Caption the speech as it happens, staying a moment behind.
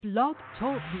Blog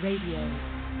Talk Radio.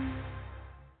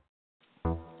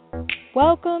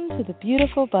 Welcome to the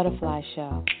Beautiful Butterfly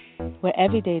Show, where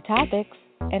everyday topics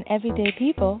and everyday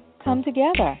people come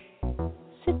together.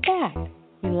 Sit back,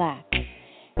 relax,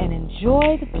 and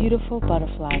enjoy the Beautiful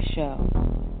Butterfly Show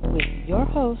with your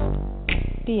host,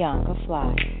 Bianca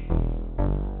Fly.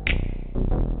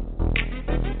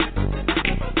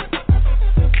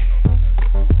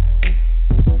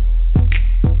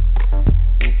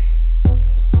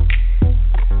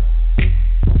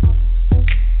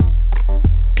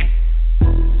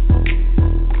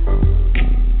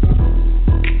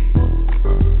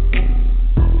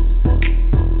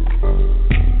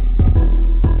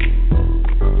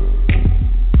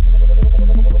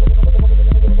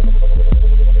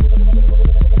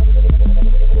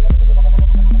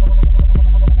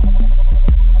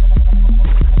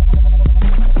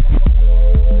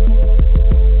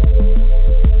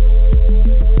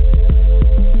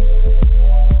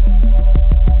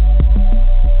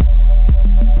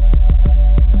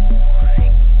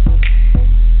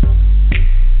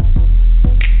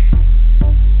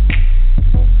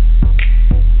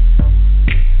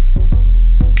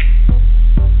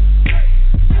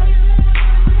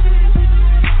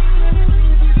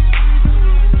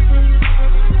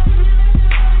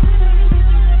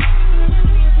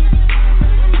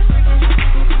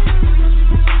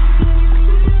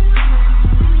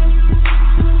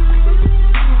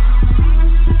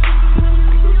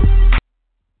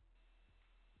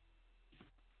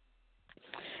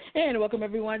 And welcome,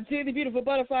 everyone, to the Beautiful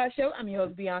Butterfly Show. I'm your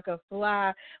host, Bianca Fly.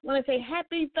 I want to say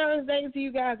happy Thursday to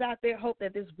you guys out there. Hope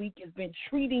that this week has been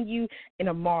treating you in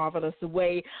a marvelous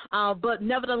way. But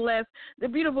nevertheless, the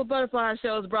Beautiful Butterfly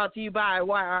Show is brought to you by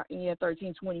YRN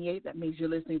 1328. That means you're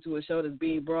listening to a show that's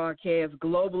being broadcast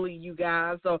globally, you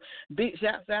guys. So big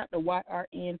shouts out to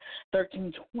YRN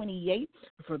 1328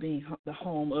 for being the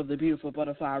home of the Beautiful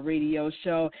Butterfly Radio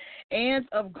Show. And,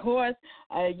 of course,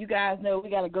 you guys know we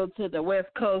got to go to the West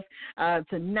Coast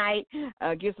tonight,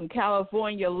 give some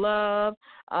California love.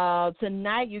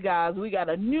 Tonight, you guys, we got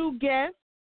a new guest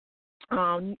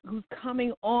who's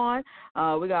coming on.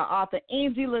 We got author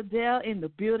Angie Liddell in the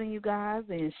building, you guys,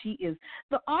 and she is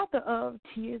the author of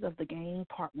Tears of the Game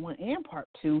Part 1 and Part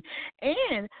 2,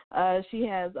 and she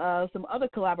has some other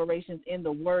collaborations in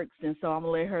the works, and so I'm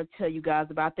going to let her tell you guys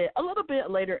about that a little bit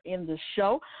later in the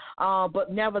show.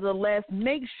 But nevertheless,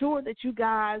 make sure that you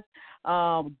guys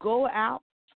go out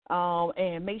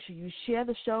and make sure you share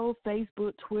the show,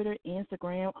 Facebook, Twitter,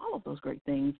 Instagram, all of those great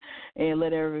things, and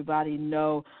let everybody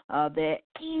know that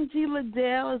Angie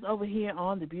Liddell is over here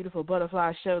on the Beautiful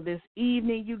Butterfly Show this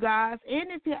evening, you guys.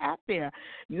 And if you're out there,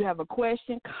 you have a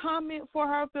question, comment for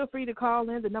her, feel free to call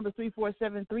in. The number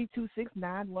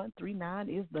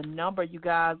 347-326-9139 is the number, you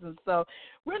guys. And so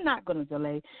we're not going to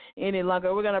delay any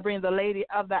longer. We're going to bring the lady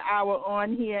of the hour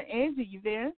on here. Angie, you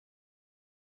there?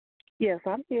 Yes,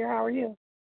 I'm here. How are you?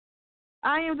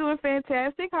 I am doing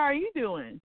fantastic. How are you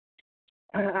doing?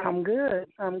 I'm good.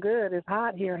 It's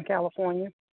hot here in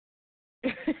California.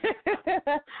 Look,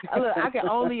 I can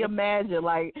only imagine,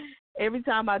 like, every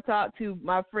time I talk to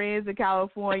my friends in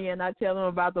California and I tell them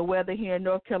about the weather here in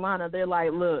North Carolina, they're like,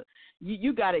 look,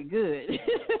 you got it good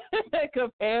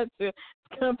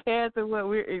compared to what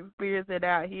we're experiencing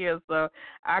out here. So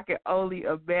I can only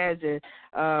imagine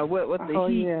what the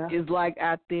heat is like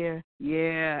out there.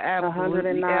 Yeah,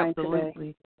 absolutely. 109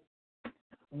 absolutely. Today.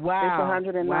 Wow. It's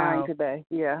 109 today.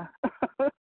 Yeah.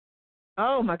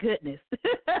 Oh, my goodness.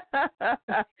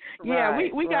 Yeah,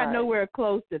 we got nowhere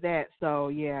close to that. So,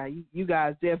 yeah, you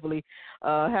guys definitely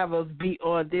have us beat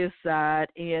on this side.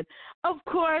 And, of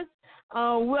course,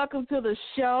 welcome to the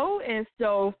show. And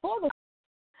so for the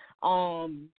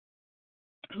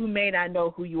who may not know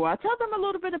who you are, tell them a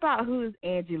little bit about who is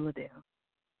Angie Liddell.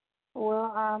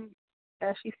 Well,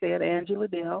 as she said, Angie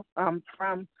Liddell. I'm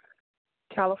from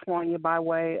California by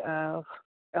way of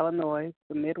Illinois,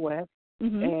 the Midwest.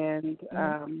 And,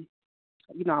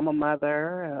 you know, I'm a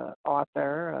mother,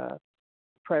 author,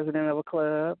 president of a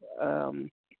club.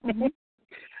 I'm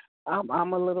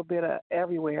a little bit of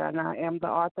everywhere, and I am the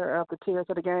author of the Tears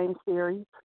of the Game series.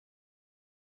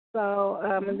 So,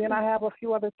 and then I have a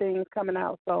few other things coming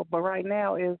out. So, but right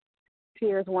now is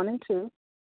Tears 1 and 2.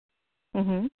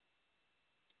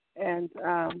 And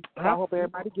I hope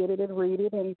everybody get it and read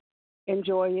it and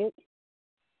enjoy it.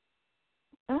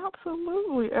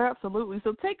 Absolutely, absolutely.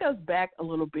 So take us back a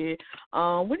little bit.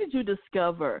 When did you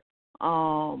discover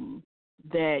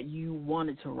that you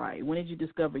wanted to write? When did you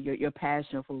discover your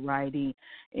passion for writing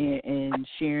and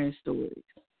sharing stories?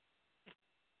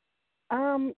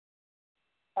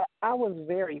 I was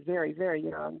very, very, very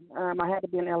young. I had to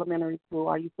be in elementary school.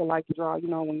 I used to like to draw. You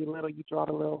know, when you're little, you draw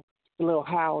the little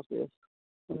houses,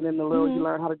 and then you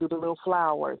learn how to do the little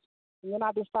flowers. And then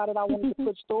I decided I wanted to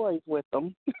put stories with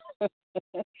them. I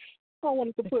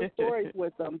wanted to put stories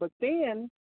with them. But then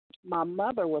my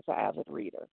mother was an avid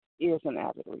reader, is an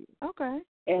avid reader. Okay.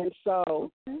 And so,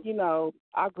 you know,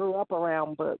 I grew up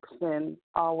around books and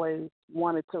always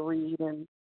wanted to read. And,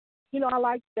 you know, I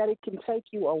like that it can take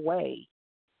you away.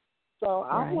 So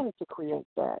I wanted to create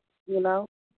that, you know.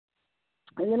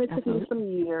 And then it took me some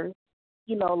years.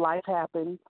 You know, life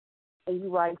happens, and you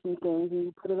write some things and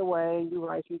you put it away. You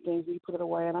write some things and you put it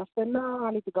away. And I said, no, I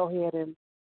need to go ahead and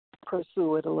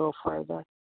pursue it a little further.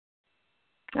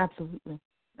 Absolutely.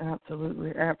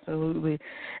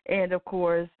 And, of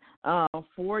course,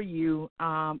 for you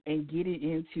and getting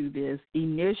into this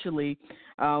initially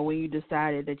when you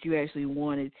decided that you actually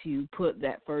wanted to put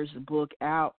that first book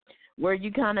out, were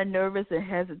you kind of nervous and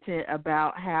hesitant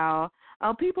about how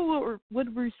people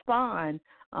would respond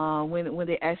when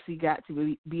they actually got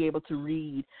to be able to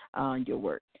read your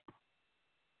work?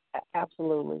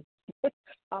 Absolutely.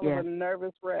 I was a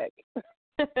nervous wreck.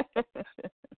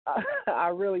 I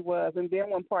really was. And then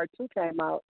when part 2 came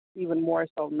out, even more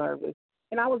so nervous.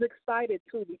 And I was excited,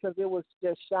 too, because it was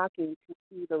just shocking to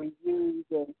see the reviews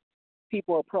and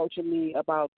people approaching me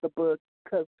about the book.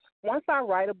 Because once I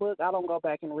write a book, I don't go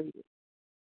back and read it.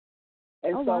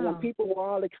 And when people were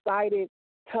all excited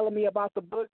telling me about the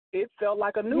book, it felt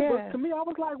like a new book to me. I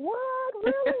was like, what?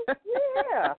 Really?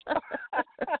 Yeah.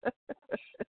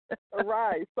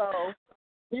 Right. So,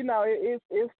 you know,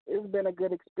 it's been a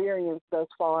good experience thus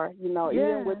far, you know,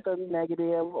 even with the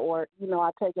negative or, you know,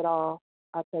 I take it all.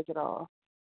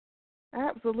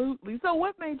 Absolutely. So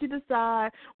what made you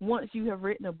decide once you have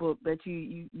written a book that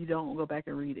you don't go back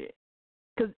and read it?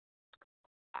 Because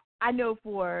I know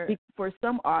for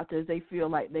some authors, they feel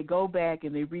like they go back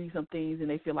and they read some things and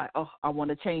they feel like, oh, I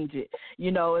want to change it, you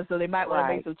know, and so they might want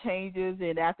to make some changes,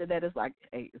 and after that it's like,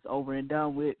 hey, it's over and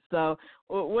done with. So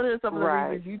what are some of the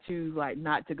reasons you choose, like,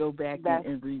 not to go back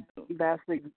and read them?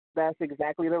 That's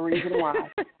exactly the reason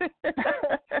why.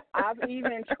 I've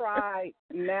even tried,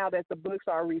 now that the books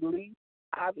are released,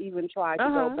 I've even tried to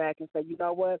go back and say, you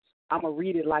know what, I'm going to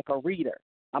read it like a reader.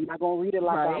 I'm not going to read it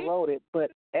like I wrote it, but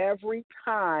every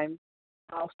time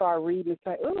I'll start reading and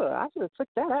say, I should have took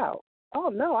that out. Oh,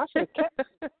 no, I should have kept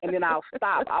it. And then I'll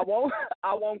stop. I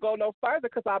won't go no further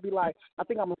because I'll be like, I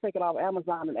think I'm going to take it off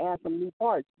Amazon and add some new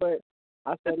parts. But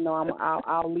I said, no,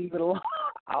 I'll leave it alone.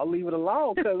 I'll leave it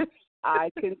alone because I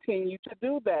continue to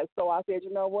do that. So I said,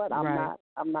 you know what, I'm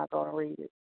not going to read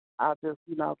it. I'll just,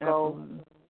 you know, go. Absolutely.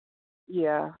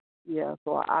 Yeah.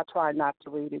 So I try not to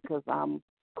read it because I'm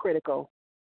critical.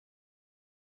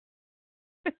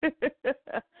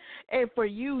 And for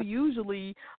you,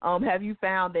 usually, have you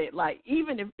found that, like,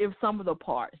 even if some of the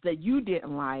parts that you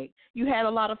didn't like, you had a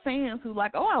lot of fans who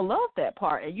like, oh, I love that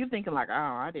part, and you thinking like, oh,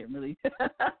 I didn't really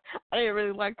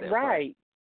like that part.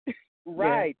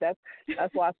 Right. That's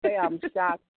why I say I'm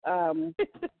shocked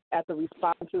at the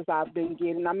responses I've been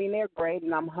getting. I mean, they're great,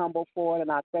 and I'm humble for it,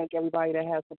 and I thank everybody that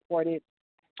has supported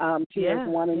Tears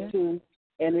 1 and 2.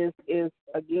 And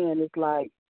it's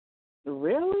like,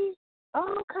 really?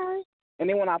 Oh, okay. And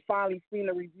then when I finally seen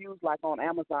the reviews, like on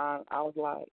Amazon, I was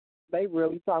like, they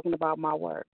really talking about my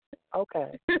work.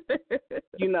 Okay.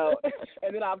 You know,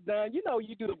 and then I've done, you know,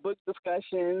 you do the book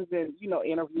discussions and, you know,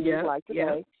 interviews like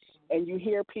today, and you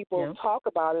hear people talk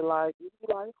about it like,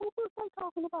 you're like, who was they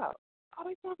talking about? Are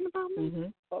they talking about me?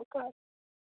 Mm-hmm. Okay.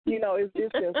 You know,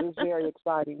 it's very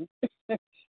exciting.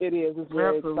 It is. It's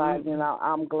very exciting, and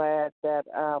I'm glad that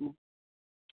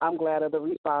I'm glad of the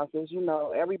responses. You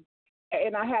know,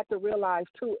 and I had to realize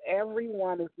too,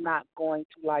 everyone is not going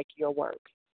to like your work.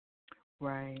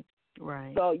 Right.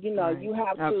 So you know, you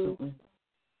have to.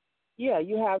 Yeah,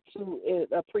 you have to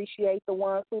appreciate the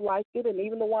ones who liked it, and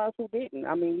even the ones who didn't.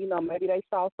 I mean, you know, maybe they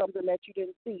saw something that you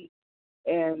didn't see,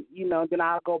 and you know, then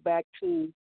I'll go back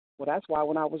to. Well, that's why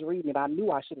when I was reading it, I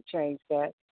knew I should have changed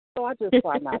that. So I just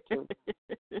try not to.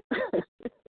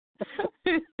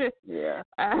 Yeah.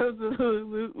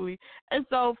 Absolutely. And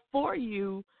so for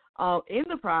you, in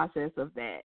the process of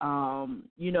that,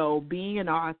 you know, being an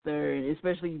author, and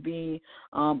especially being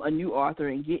a new author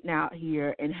and getting out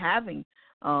here and having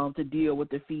to deal with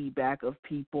the feedback of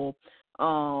people,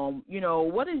 you know,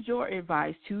 what is your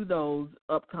advice to those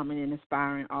upcoming and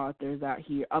aspiring authors out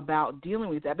here about dealing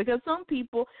with that? Because some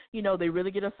people, you know, they really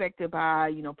get affected by,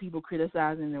 you know, people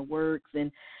criticizing their works.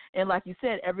 And like you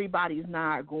said, everybody's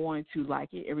not going to like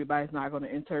it. Everybody's not going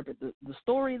to interpret the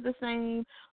story the same.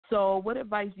 So what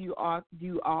advice do you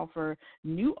offer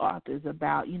new authors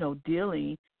about,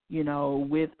 dealing,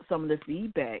 with some of the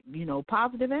feedback,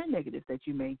 positive and negative that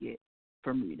you may get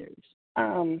from readers?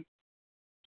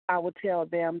 I would tell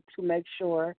them to make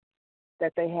sure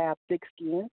that they have thick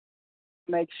skin.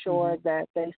 Make sure that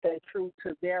they stay true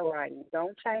to their writing.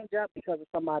 Don't change up because of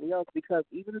somebody else, because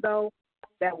even though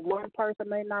that one person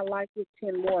may not like it,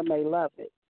 10 more may love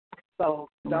it. So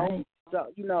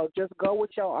just go with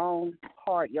your own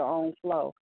heart, your own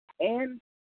flow. And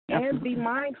be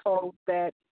mindful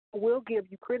that we'll give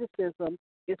you criticism.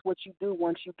 It's what you do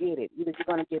once you get it. Either you're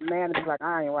going to get mad and be like,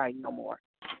 I ain't writing no more.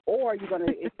 Or you're going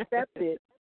to accept it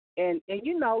and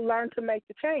learn to make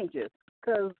the changes.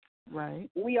 Because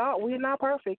we're not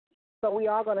perfect, so we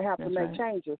are going to have to make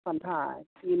changes sometimes,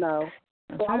 So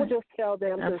I would just tell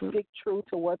them to stick true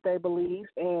to what they believe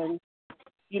and,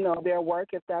 their work.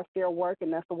 If that's their work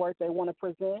and that's the work they want to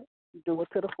present, do it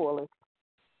to the fullest.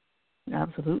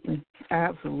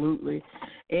 Absolutely.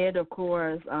 And of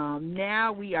course,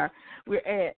 now we're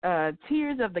at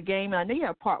Tears of the Game. I know you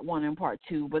have part 1 and part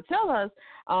 2, but tell us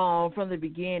from the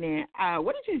beginning,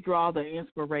 what did you draw the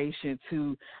inspiration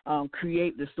to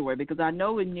create the story? Because I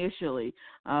know initially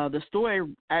the story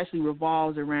actually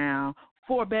revolves around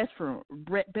 4 best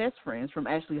friends from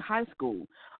actually high school.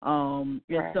 And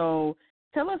so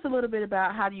tell us a little bit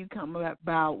about how do you come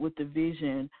about with the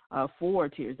vision for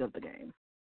Tears of the Game?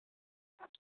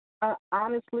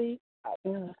 Honestly,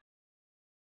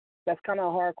 that's kind of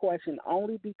a hard question,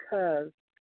 only because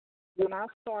when I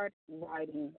start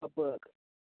writing a book,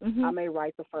 I may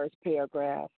write the first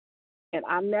paragraph, and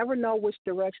I never know which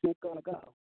direction it's going to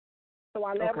go. So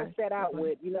I never set out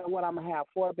with, what, I'm going to have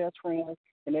 4 best friends,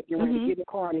 and if you're ready to get in the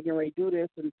car and you're ready to do this,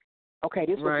 and, okay,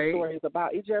 this is what the story is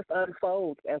about. It just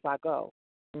unfolds as I go.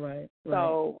 Right.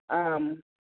 So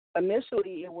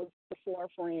initially it was the 4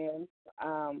 friends.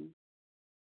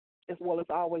 It's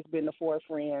always been the 4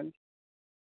 friends.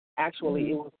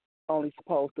 Actually, it was only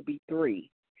supposed to be 3.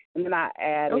 And then I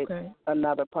added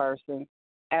another person.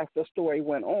 As the story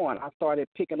went on, I started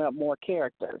picking up more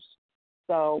characters.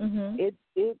 So it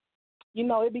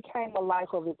became a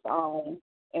life of its own.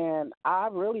 And I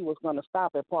really was going to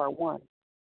stop at part 1.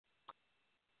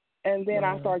 And then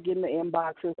I started getting the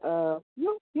inboxes of,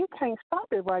 you can't stop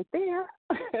it right there.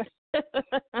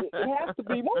 It has to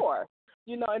be more.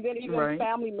 And then even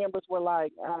family members were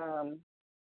like,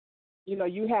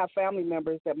 you have family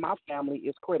members that my family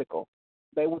is critical.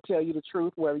 They will tell you the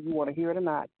truth whether you want to hear it or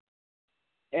not.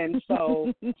 And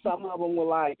so some of them were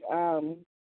like,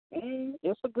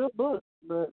 it's a good book,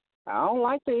 but I don't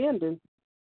like the ending.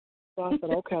 So I said,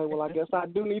 okay, well, I guess I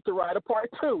do need to write a part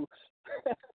 2.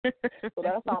 So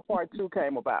that's how part 2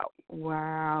 came about.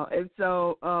 Wow. And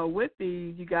so with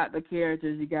these, you got the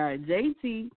characters. You got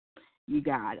JT, you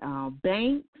got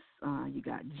Banks, you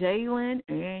got Jalen,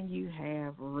 and you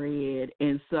have Red.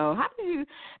 And so how did you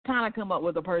kind of come up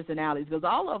with the personalities? Because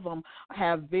all of them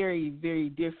have very, very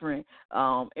different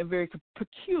and very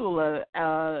peculiar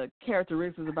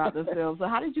characteristics about themselves. So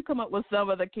how did you come up with some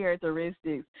of the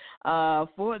characteristics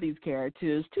for these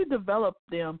characters to develop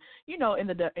them, in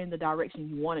the direction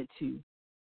you wanted to?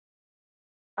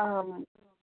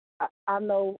 I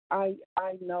know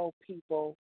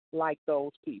people like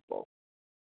those people.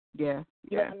 Yeah.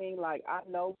 You know what I mean? Like, I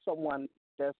know someone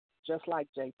that's just like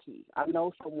JT. I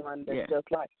know someone that's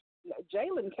just like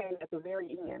Jalen came at the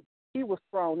very end. He was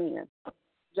thrown in.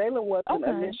 Jalen wasn't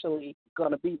initially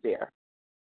going to be there.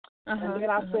 And then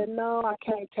I said, no, I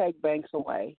can't take Banks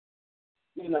away.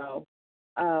 I know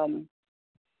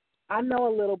a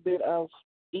little bit of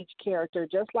each character,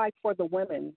 just like for the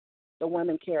women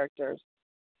characters.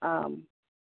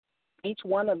 Each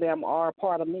one of them are a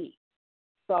part of me.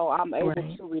 So I'm able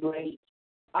to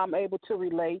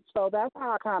relate. So that's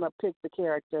how I kind of picked the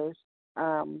characters.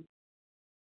 Again,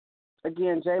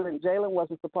 Jalen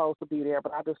wasn't supposed to be there,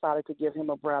 but I decided to give him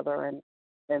a brother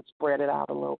and spread it out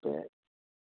a little bit.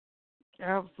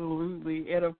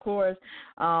 Absolutely. And, of course,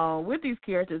 with these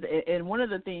characters, and one of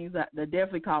the things that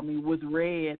definitely caught me was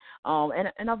Red.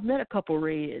 And I've met a couple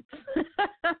Reds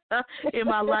in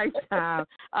my lifetime.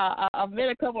 I've met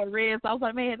a couple of Reds. So I was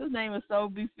like, man, this name is so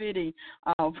befitting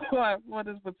for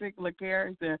this particular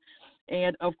character.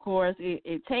 And, of course,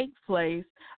 it takes place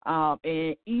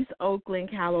in East Oakland,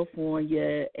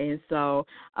 California. And so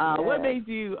what made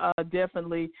you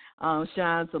definitely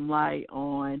shine some light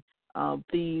on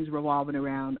themes revolving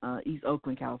around East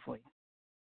Oakland, California?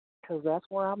 Because that's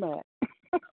where I'm at.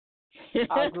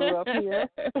 I grew up here.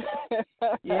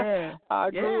 I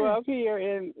grew up here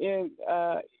in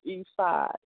East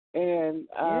Side. And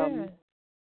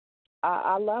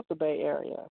I love the Bay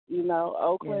Area. You know,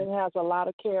 Oakland has a lot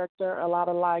of character, a lot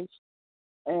of life,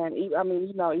 and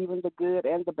even the good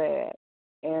and the bad.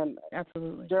 And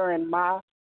absolutely, during my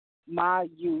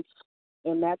youth,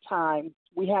 in that time,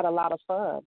 we had a lot of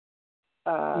fun.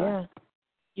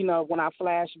 You know, when I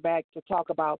flash back to talk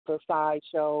about the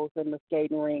sideshows and the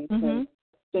skating rinks and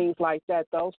things like that,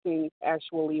 those things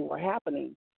actually were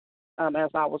happening as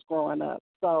I was growing up.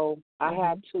 So I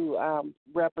had to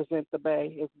represent the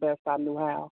Bay as best I knew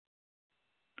how.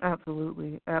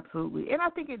 Absolutely, absolutely, and I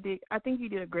think you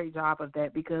did a great job of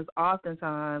that, because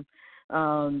oftentimes,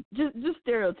 just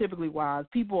stereotypically wise,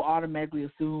 people automatically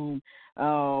assume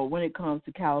when it comes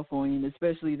to California, and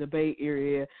especially the Bay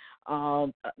Area,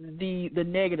 the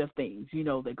negative things, you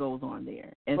know, that goes on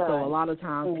there. And so a lot of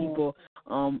times people,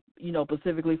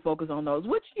 specifically focus on those,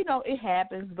 which, you know, it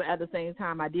happens. But at the same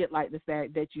time, I did like the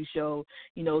fact that you showed,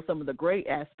 you know, some of the great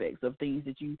aspects of things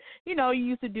that you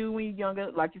used to do when you're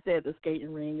younger, like you said, the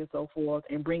skating ring and so forth,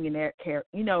 and bringing that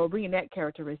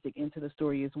characteristic into the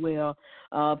story as well,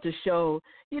 to show,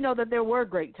 you know, that there were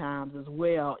great times as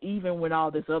well, even when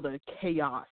all this other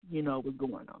chaos, you know, was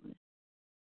going on.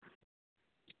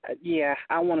 Yeah,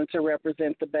 I wanted to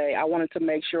represent the Bay. I wanted to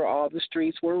make sure all the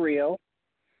streets were real.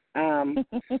 I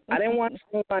didn't want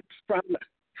someone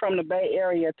from the Bay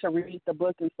Area to read the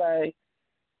book and say,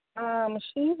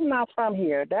 she's not from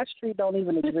here. That street don't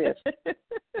even exist.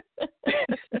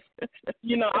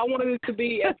 You know, I wanted it to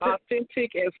be as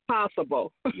authentic as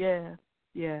possible. Yeah,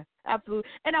 absolutely.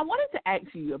 And I wanted to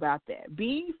ask you about that.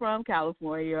 Being from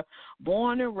California,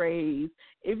 born and raised,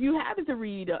 if you happen to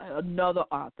read another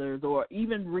author's or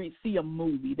even see a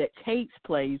movie that takes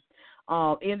place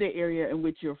in the area in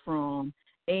which you're from,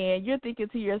 and you're thinking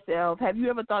to yourself, have you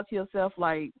ever thought to yourself,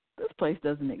 like, this place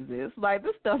doesn't exist? Like,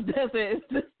 this stuff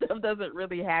doesn't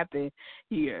really happen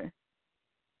here.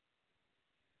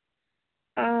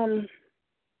 I'm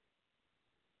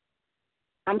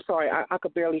sorry, I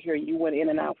could barely hear you. You went in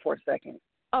and out for a second.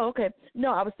 Oh, okay.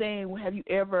 No, I was saying, have you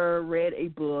ever read a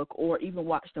book or even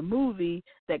watched a movie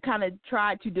that kind of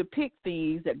tried to depict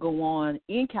things that go on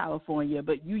in California,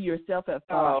 but you yourself have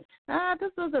thought,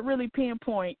 this doesn't really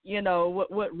pinpoint, you know,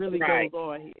 what really goes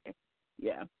on here?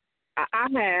 Yeah. I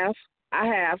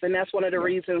have, and that's one of the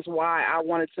reasons why I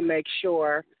wanted to make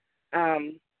sure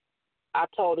I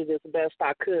told it as best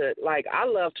I could. Like, I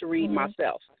love to read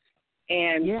myself.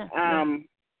 And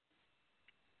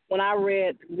when I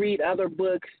read other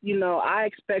books, you know, I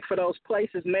expect for those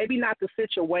places, maybe not the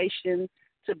situation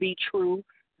to be true,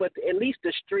 but at least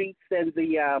the streets and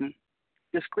the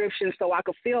description, so I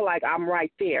could feel like I'm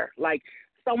right there. Like,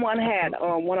 someone had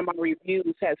one of my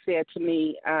reviews had said to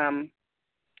me,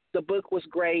 the book was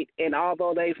great, and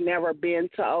although they've never been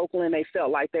to Oakland, they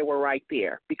felt like they were right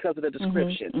there because of the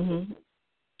description.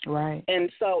 Right. And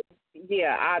so,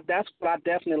 that's what I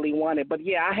definitely wanted. But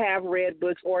I have read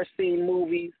books or seen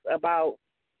movies about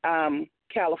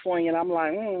California, and I'm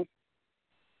like, I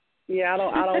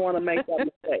don't want to make that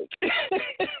mistake.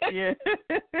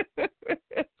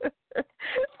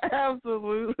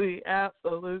 Absolutely. And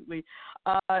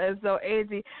so,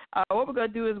 Angie, what we're going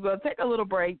to do is we're going to take a little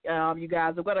break, you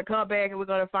guys. We're going to come back and we're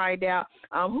going to find out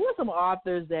who are some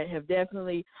authors that have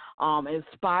definitely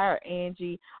inspired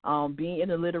Angie being in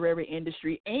the literary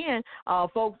industry. And,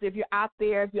 folks, if you're out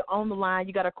there, if you're on the line,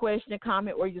 you got a question, a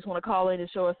comment, or you just want to call in and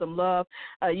show us some love,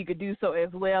 you could do so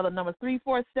as well. The number is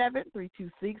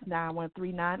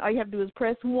 347-326-9139. All you have to do is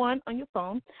press 1 on your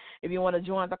phone if you want to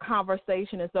join the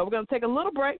conversation. And so we're going to take a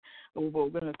little break, but we're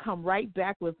going to come right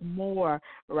back with more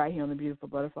right here on the Beautiful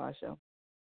Butterfly Show.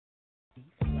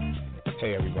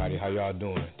 Hey everybody, how y'all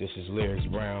doing? This is Lyrics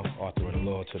Brown, author of the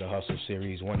Loyal to the Hustle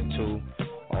Series 1 and 2,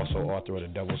 also author of the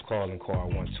Devil's Calling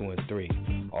Card 1, 2, and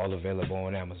 3, all available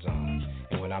on Amazon.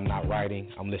 And when I'm not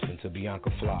writing, I'm listening to Bianca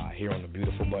Fly here on the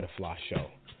Beautiful Butterfly Show.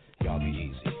 Y'all be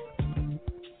easy.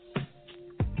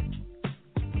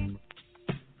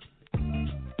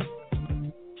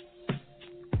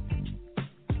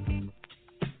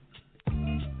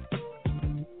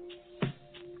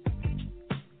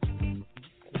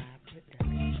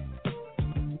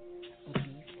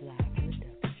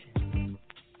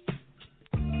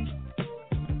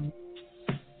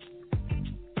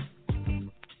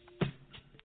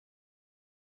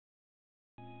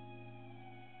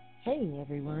 Hey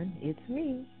everyone, it's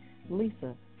me,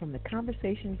 Lisa, from the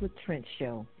Conversations with Trent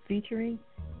show, featuring,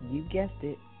 you guessed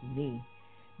it, me.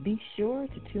 Be sure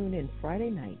to tune in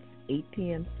Friday nights, 8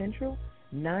 p.m. Central,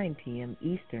 9 p.m.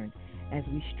 Eastern, as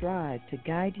we strive to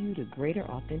guide you to greater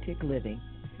authentic living,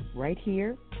 right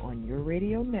here on your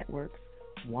radio networks,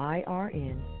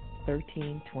 YRN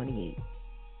 1328.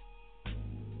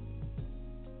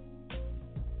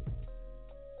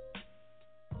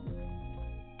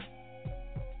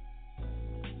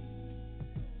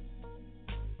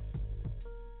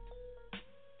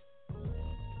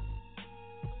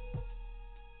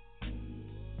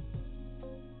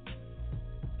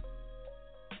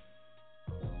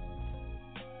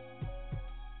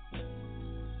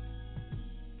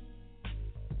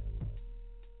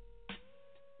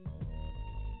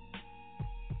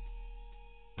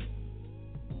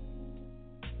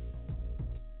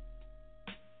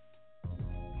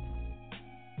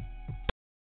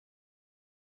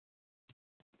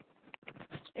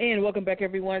 And welcome back,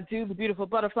 everyone, to the Beautiful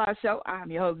Butterfly Show.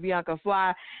 I'm your host, Bianca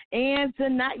Fly. And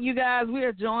tonight, you guys, we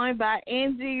are joined by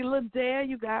Angie Liddell,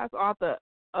 you guys, author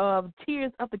of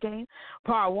Tears of the Game,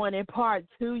 Part 1 and Part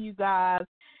 2, you guys.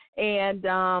 And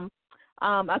I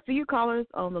see you callers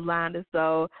on the line. And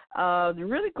so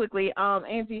really quickly,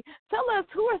 Angie, tell us,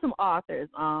 who are some authors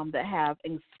that have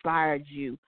inspired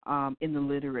you in the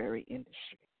literary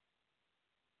industry?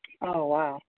 Oh,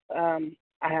 wow.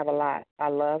 I have a lot. I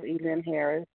love Evelyn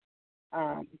Harris,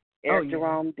 Eric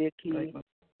Jerome Dickey,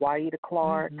 Waida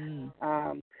Clark.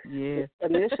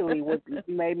 Initially, what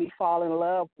made me fall in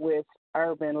love with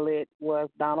urban lit was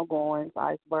Donald Goines,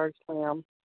 Iceberg Slim.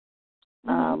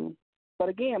 But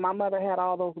again, my mother had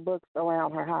all those books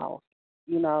around her house,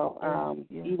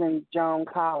 even Joan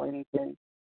Collins. And,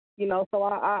 so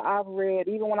I've read,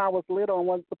 even when I was little and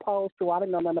wasn't supposed to, I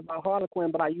didn't know nothing about Harlequin,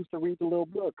 but I used to read the little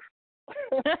books.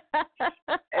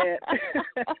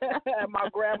 at my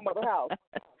grandmother's house.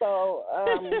 So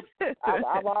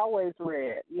I've always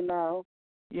read,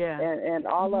 Yeah. And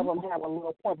all of them have a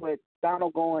little point, but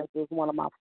Donald Goines is one of my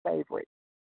favorites.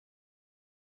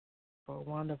 Oh,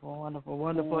 wonderful. And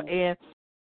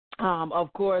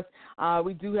of course,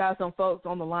 we do have some folks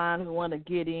on the line who want to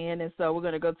get in, and so we're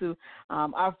going to go to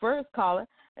our first caller,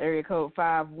 area code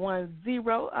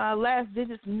 510, last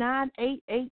digits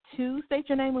 9882. State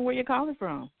your name and where you're calling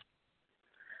from.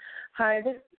 Hi,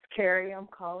 this is Carrie. I'm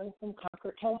calling from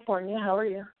Concord, California. How are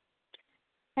you?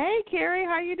 Hey, Carrie,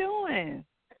 how you doing?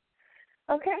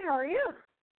 Okay, how are you?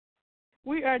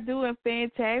 We are doing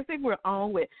fantastic. We're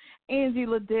on with Angie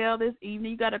Liddell this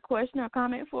evening. You got a question or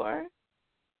comment for her?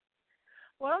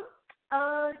 Well,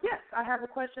 yes, I have a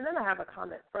question and I have a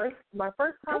comment first. My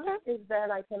first comment is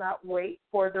that I cannot wait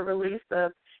for the release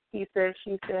of He Said,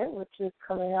 She Said, which is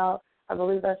coming out, I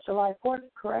believe that's July 4th,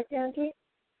 correct, Angie?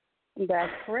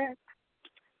 That's correct.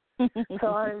 So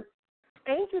I'm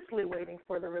anxiously waiting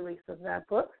for the release of that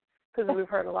book because we've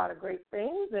heard a lot of great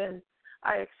things, and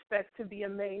I expect to be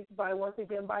amazed once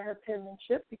again by her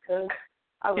penmanship because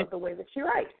I love the way that she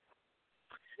writes.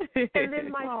 And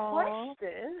then my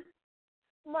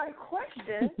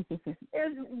question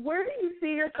is, where do you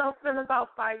see yourself in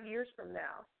about 5 years from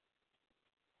now?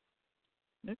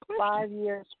 5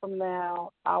 years from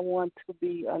now, I want to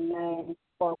be a name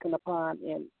spoken upon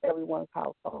in everyone's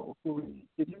household who reads.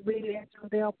 Did you read Angie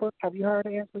Liddell book? Have you heard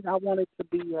Angie? I want it to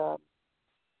be,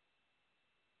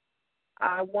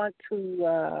 I want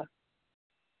to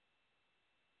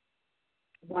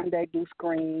one day do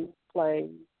screen plays,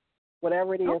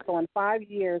 whatever it is. So in 5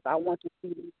 years, I want to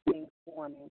see these things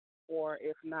forming, or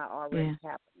if not already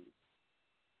happening.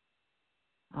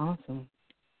 Awesome.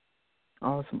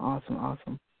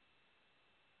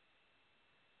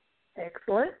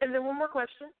 Excellent. And then one more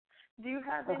question. Do you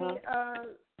have any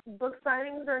book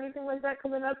signings or anything like that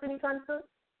coming up anytime soon?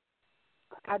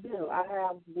 I do. I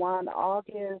have one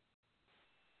August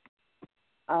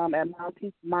at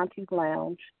Monty's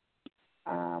Lounge.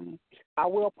 I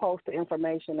will post the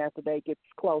information as the day gets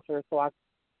closer so I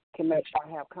can make sure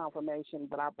I have confirmation.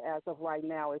 But as of right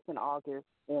now, it's in August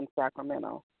in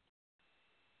Sacramento.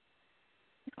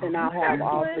 And I'll have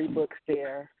all 3 books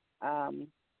there.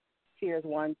 Tears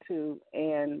 1, 2,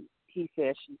 and He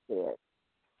Said, She Said.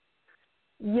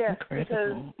 Yes,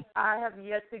 because I have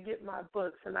yet to get my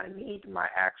books, and I need my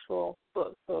actual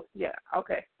book. So,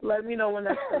 let me know when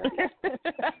that's going to be.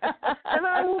 And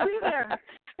I will be there.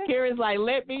 Carrie's like,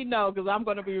 let me know because I'm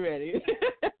going to be ready.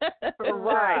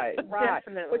 Right.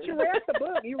 Definitely. But you read the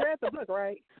book. You read the book,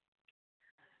 right?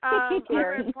 I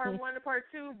read part 1 and part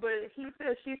 2, but He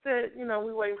Said, She Said,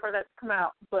 we're waiting for that to come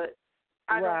out. But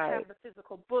I don't have the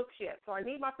physical books yet. So I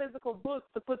need my physical books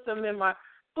to put them in my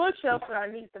bookshelf, but I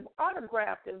need them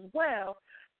autographed as well.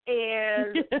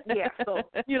 And, yes.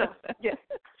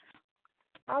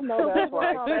 I know that's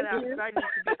right. I need to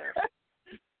be there.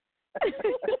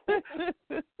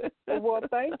 Well,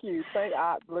 thank you.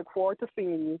 I look forward to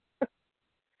seeing you.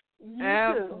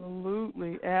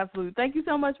 Absolutely. Thank you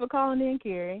so much for calling in,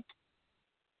 Carrie.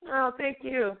 Oh, thank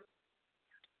you.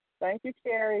 Thank you,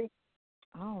 Carrie.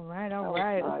 All right.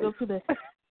 Let's go to the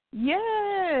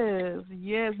Yes.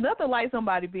 Nothing like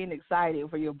somebody being excited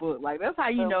for your book. Like, that's how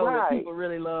you know that people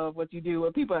really love what you do.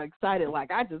 When people are excited,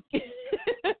 like, I just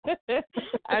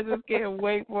can't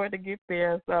wait for it to get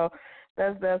there. So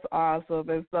that's awesome.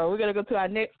 And so we're gonna go to our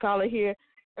next caller here,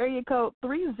 area code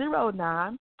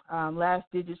 309, last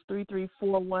digits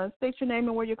 3341. State your name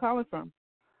and where you're calling from.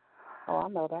 Oh, I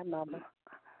know that number.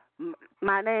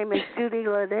 My name is Judy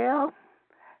Liddell,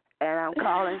 and I'm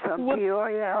calling from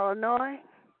Peoria, Illinois.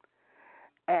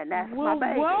 And that's my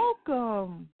baby.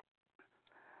 Welcome.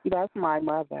 That's my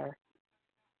mother.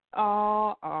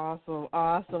 Oh, awesome.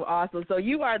 So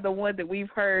you are the one that we've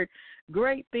heard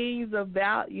great things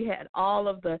about. You had all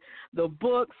of the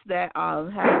books that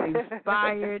have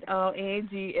inspired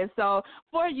Angie. And so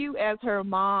for you as her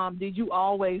mom, did you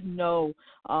always know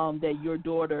that your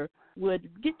daughter would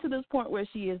get to this point where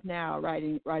she is now,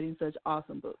 writing such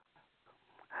awesome books?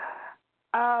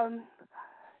 I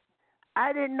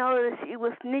didn't know that she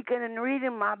was sneaking and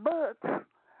reading my books, but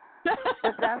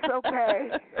that's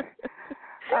okay.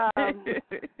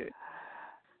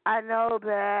 I know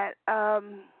that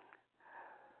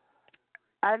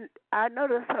I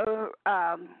noticed her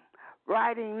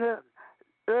writing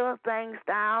little things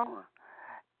down,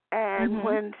 and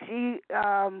when she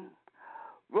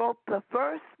wrote the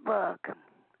first book,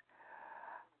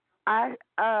 I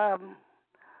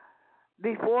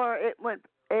before it was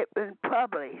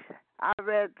published, I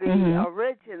read the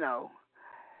original,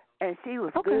 and she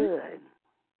was good.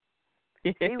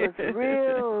 She was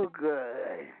real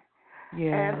good.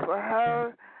 Yeah. And for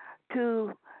her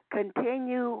to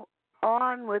continue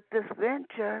on with this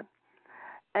venture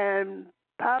and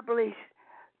publish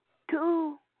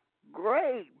 2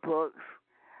 great books,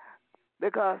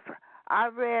 because I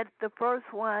read the first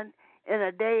one in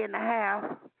a day and a half,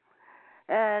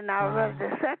 and I read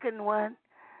the second one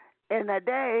in a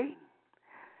day,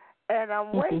 and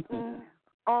I'm waiting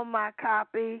on my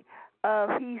copy of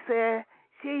He Said,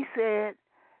 She Said,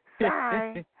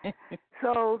 signed,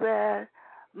 so that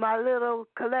my little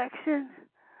collection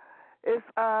is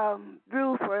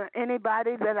through for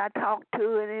anybody that I talk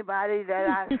to, anybody that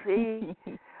I see.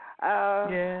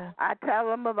 I tell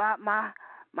them about my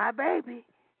baby.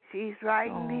 She's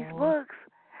writing these books,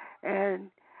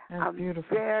 and I'm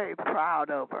very proud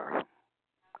of her.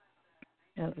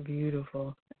 That's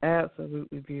beautiful.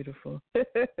 Absolutely beautiful.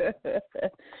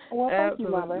 Well, thank you,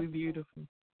 Mother. Absolutely beautiful.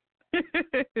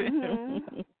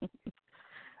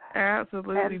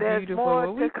 Absolutely and there's beautiful.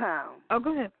 More to come. Oh,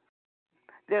 go ahead.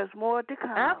 There's more to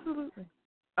come. Absolutely.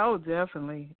 Oh,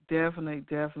 definitely.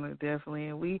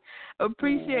 And we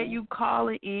appreciate you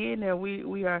calling in, and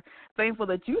we are thankful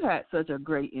that you had such a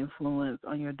great influence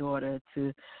on your daughter.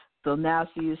 So now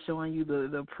she is showing you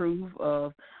the proof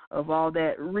of all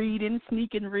that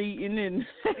sneaking reading, and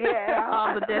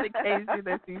all the dedication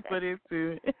that she put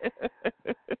into it.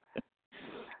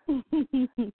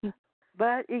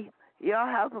 But y'all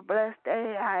have a blessed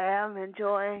day. I am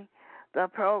enjoying the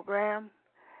program.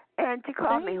 And you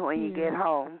call me when you get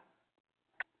home.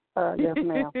 Yes,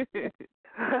 ma'am.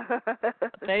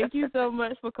 Thank you so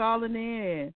much for calling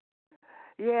in.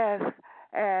 Yes,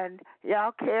 and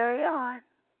y'all carry on.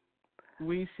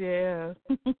 We shall.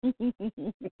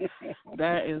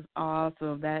 That is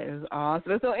awesome.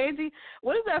 So, Angie,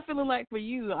 what is that feeling like for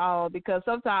you? Because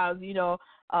sometimes,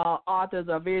 authors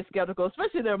are very skeptical,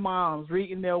 especially their moms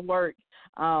reading their work.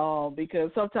 Because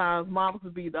sometimes moms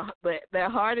will be the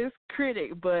hardest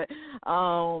critic, but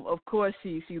of course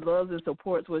she loves and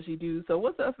supports what she do. So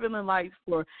what's that feeling like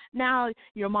for now?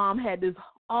 Your mom had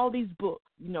all these books,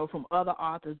 from other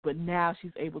authors, but now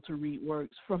she's able to read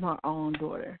works from her own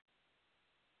daughter.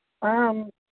 I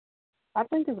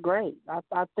think it's great.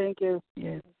 I think it's,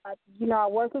 I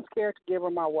wasn't scared to give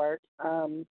her my work.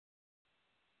 I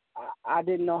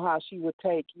didn't know how she would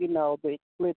take, the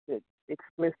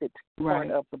explicit part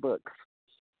of the books.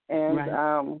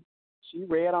 And she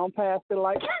read on past it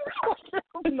like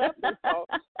nothing. So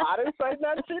I didn't say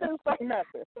nothing. She didn't say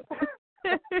nothing.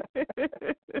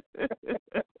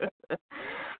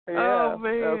 Oh,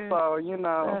 man. So,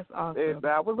 that's awesome.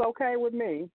 That was okay with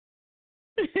me.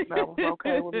 That was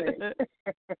okay with me.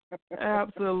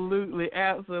 Absolutely.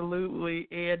 And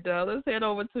let's head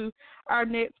over to our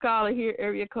next caller here,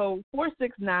 area code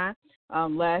 469,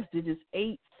 last digits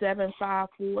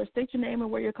 8754. State your name and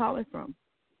where you're calling from.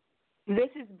 This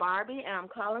is Barbie, and I'm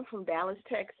calling from Dallas,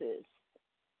 Texas.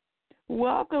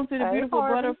 Welcome to the Beautiful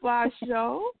Butterfly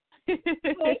Show.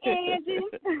 Hey, Angie.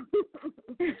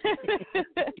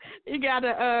 You got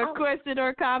a question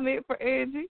or comment for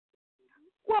Angie?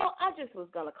 Well, I just was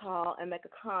going to call and make a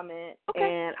comment,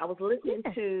 and I was listening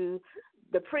to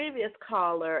the previous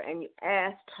caller, and you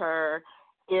asked her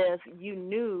if you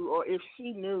knew or if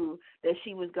she knew that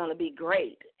she was going to be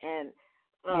great. And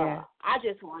I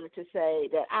just wanted to say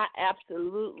that I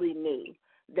absolutely knew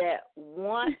that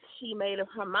once she made up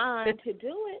her mind to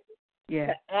do it,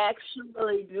 to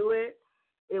actually do it,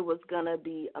 it was going to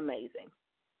be amazing.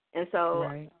 And so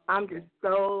I'm just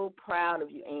so proud of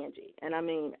you, Angie. And I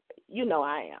mean,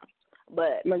 I am.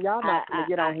 But no, y'all not going to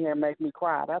get on here and make me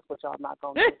cry. That's what y'all not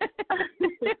going to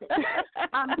do.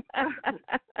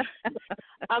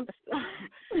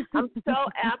 I'm so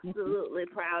absolutely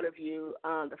proud of you.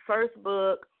 The first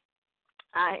book,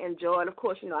 I enjoyed. Of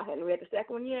course, I hadn't read the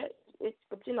second one yet,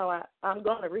 but I'm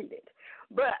going to read it.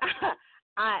 But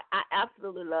I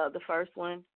absolutely love the first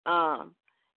one. And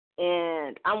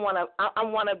I'm one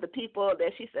of the people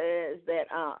that she says that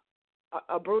are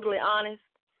brutally honest.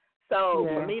 So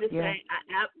for me to say,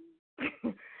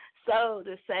 so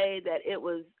to say that it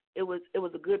was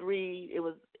a good read.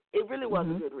 It really was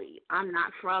a good read. I'm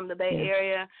not from the Bay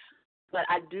Area, but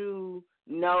I do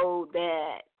know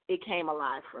that it came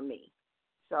alive for me.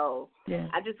 So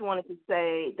I just wanted to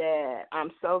say that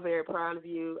I'm so very proud of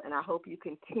you, and I hope you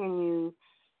continue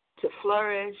to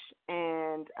flourish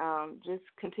and just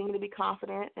continue to be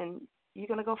confident, and you're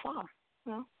going to go far.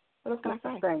 What else can I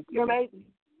say? Thank you. You're amazing.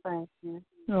 Thank you.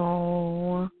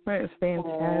 Oh, that's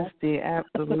fantastic.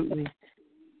 Absolutely.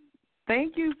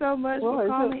 Thank you so much for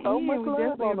calling so in. Much We love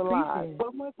definitely on the appreciate line.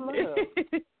 So much love.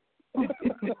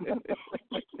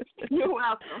 You're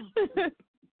welcome.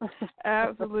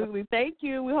 Absolutely. Thank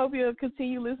you. We hope you'll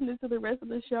continue listening to the rest of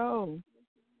the show.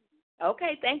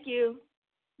 Okay, thank you.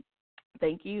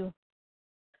 Thank you.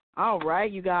 All right,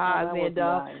 you guys, and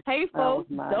nice. Hey, folks,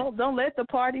 don't let the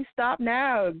party stop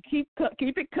now. Keep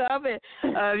it coming.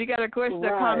 If you got a question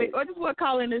or comment, or just want to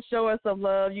call in and show us some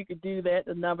love, you can do that.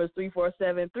 The number is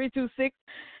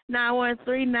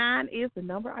 347-326-9139 is the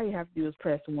number. All you have to do is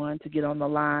press 1 to get on the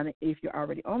line if you're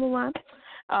already on the line.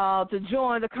 To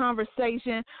join the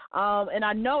conversation. And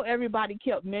I know everybody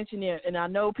kept mentioning it, and I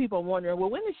know people are wondering, well,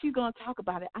 when is she going to talk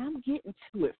about it? I'm getting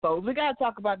to it, folks. We got to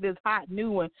talk about this hot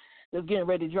new one that's getting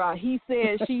ready to drop. He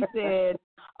said, she said,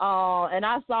 and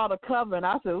I saw the cover, and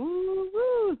I said,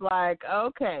 ooh, it's like,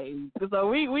 okay. So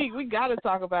we got to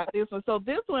talk about this one. So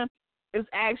this one is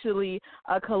actually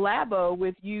a collabo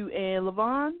with you and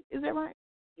LaVon. Is that right?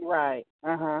 Right.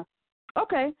 Uh-huh.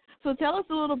 Okay. So tell us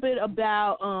a little bit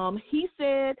about He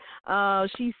Said,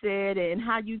 She Said, and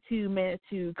how you two managed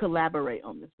to collaborate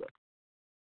on this book.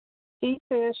 He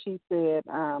Said, She Said,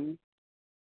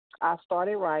 I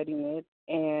started writing it,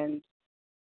 and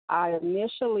I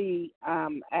initially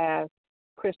asked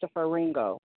Christopher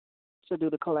Ringo to do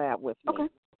the collab with me. Okay.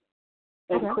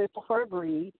 And Christopher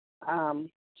agreed to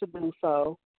do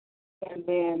so. And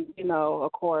then,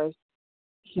 of course,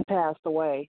 he passed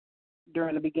away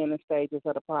during the beginning stages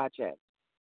of the project.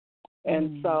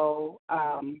 And so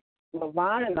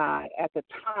LaVon and I, at the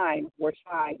time, were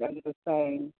signed under the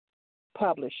same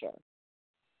publisher.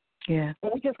 Yeah.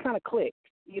 And we just kind of clicked,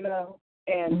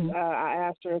 And I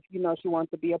asked her if, she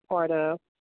wanted to be a part of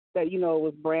that, it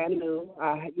was brand new.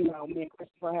 Me and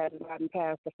Christopher hadn't gotten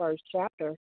past the first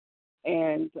chapter.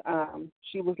 And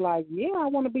she was like, yeah, I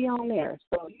want to be on there.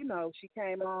 So, she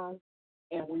came on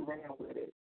and we ran with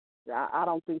it. I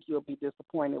don't think you'll be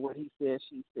disappointed what He Said,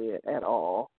 She Said at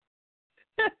all.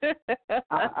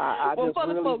 I just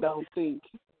really don't think.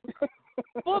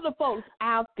 For the folks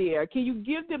out there, can you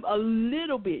give them a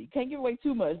little bit? You can't give away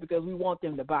too much because we want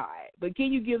them to buy it. But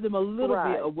can you give them a little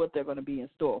bit of what they're going to be in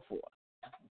store for?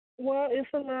 Well,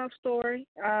 it's a love story.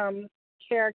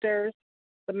 Characters,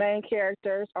 the main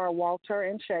characters are Walter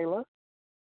and Shayla.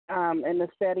 And the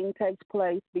setting takes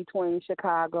place between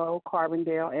Chicago,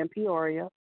 Carbondale, and Peoria,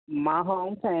 my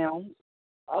hometown.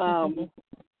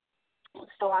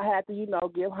 So I had to,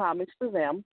 give homage to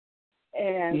them.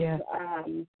 And,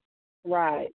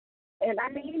 right. And I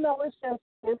mean,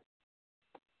 it's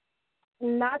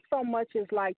not so much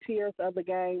as like Tears of the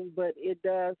Game, but it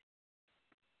does,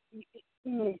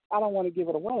 I don't want to give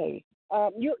it away.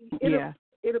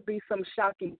 It'll be some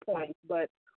shocking points, but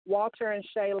Walter and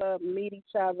Shayla meet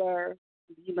each other.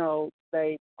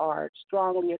 They are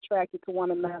strongly attracted to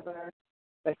one another.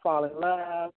 They fall in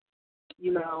love,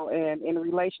 and in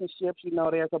relationships,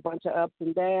 there's a bunch of ups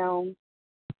and downs.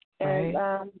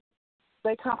 And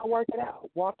they kind of work it out.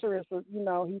 Walter is,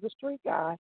 he's a street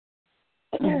guy.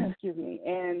 Excuse me.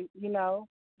 And,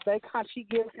 she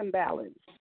gives him balance.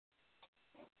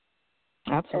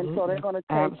 Absolutely. And so they're going to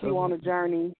take you on a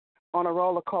journey, on a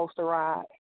roller coaster ride.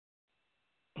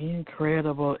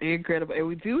 Incredible. And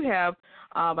we do have,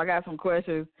 I got some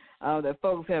questions that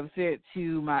folks have sent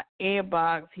to my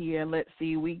inbox here. Let's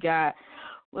see.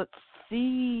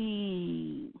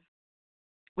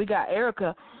 We got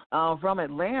Erica from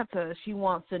Atlanta. She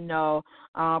wants to know,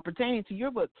 pertaining to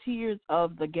your book, Tears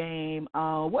of the Game,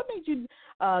 what made you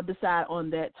decide on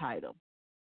that title?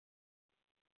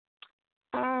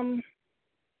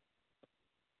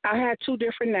 I had two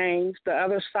different names, The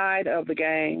Other Side of the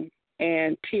Game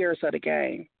and Tears of the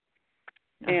Game.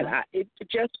 And it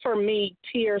just for me,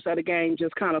 Tears of the Game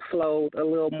just kind of flowed a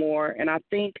little more. And I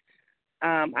think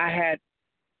back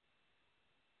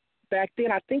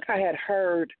then, I think I had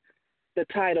heard the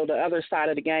title, The Other Side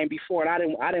of the Game, before, and I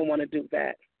didn't want to do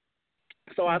that.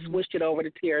 So I switched it over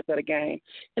to Tears of the Game.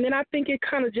 And then I think it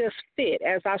kind of just fit.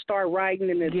 As I started writing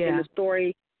and the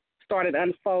story started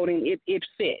unfolding, it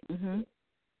fit.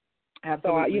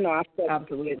 Absolutely. So, I felt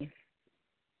absolutely.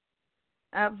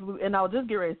 Absolutely. And I was just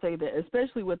getting ready to say that,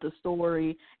 especially with the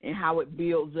story and how it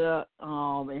builds up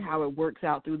and how it works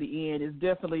out through the end, it's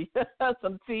definitely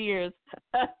some tears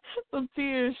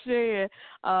shed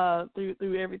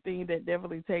through everything that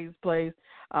definitely takes place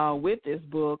with this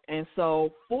book. And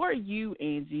so for you,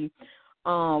 Angie,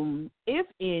 if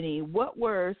any, what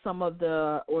were some of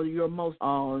your most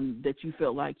that you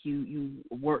felt like you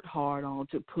worked hard on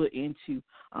to put into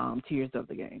Tears of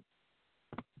the Game?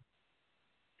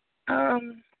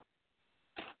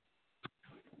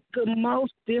 The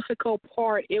most difficult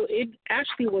part, it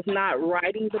actually was not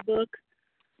writing the book.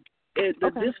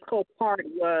 The difficult part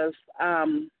was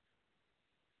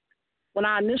when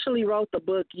I initially wrote the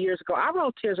book years ago. I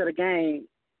wrote Tears of the Game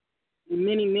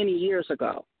many, many years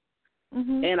ago.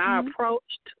 And I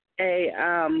approached a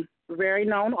very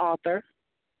known author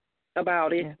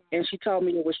about it, and she told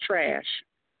me it was trash.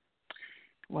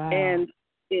 Wow. And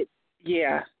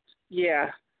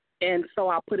and so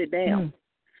I put it down.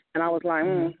 And I was like,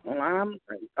 well, I'm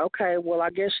okay. Well, I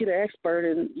guess she's the expert,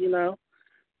 and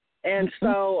And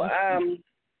so,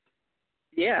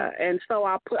 and so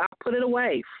I put it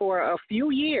away for a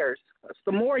few years.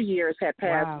 Some more years had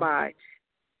passed by,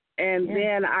 and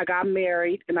then I got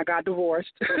married and I got divorced.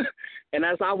 And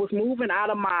as I was moving out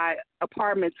of my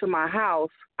apartment to my house,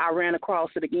 I ran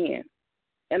across it again,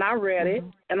 and I read it,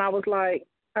 and I was like,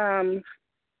 I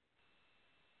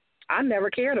never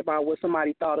cared about what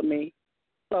somebody thought of me,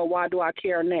 so why do I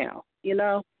care now?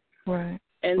 Right.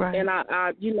 And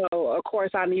I of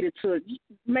course, I needed to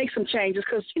make some changes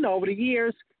because over the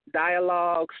years,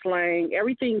 dialogue, slang,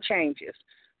 everything changes.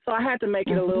 So I had to make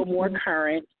it a little more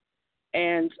current,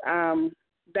 and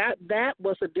that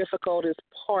was the difficultest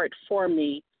part for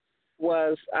me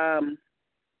was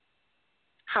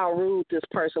how rude this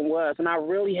person was, and I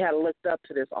really had looked up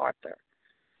to this author.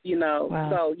 So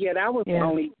that was the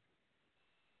only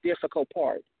difficult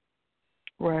part.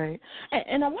 Right.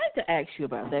 And I'd like to ask you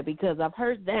about that because I've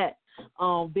heard that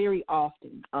very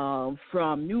often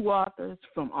from new authors,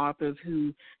 from authors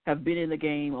who have been in the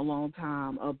game a long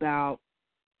time about,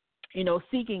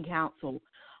 seeking counsel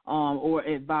or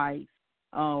advice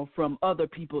from other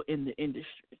people in the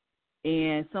industry.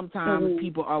 And sometimes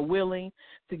people are willing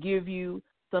to give you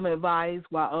some advice,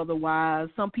 while otherwise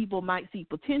some people might see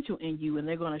potential in you and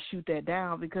they're going to shoot that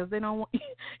down because they don't want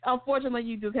unfortunately,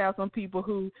 you just have some people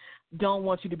who don't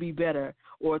want you to be better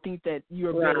or think that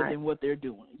you're better than what they're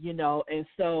doing, And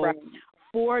so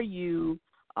for you,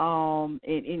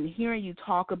 in hearing you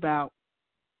talk about,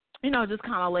 just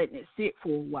kind of letting it sit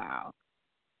for a while,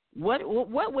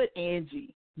 what would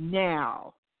Angie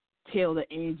now tell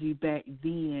the Angie back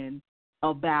then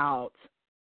about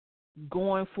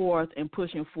going forth and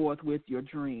pushing forth with your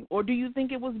dream? Or do you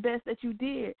think it was best that you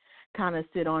did kind of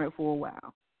sit on it for a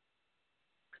while?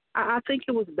 I think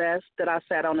it was best that I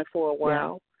sat on it for a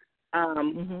while.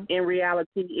 In reality,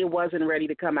 it wasn't ready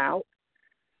to come out.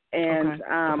 And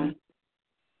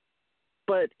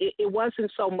but it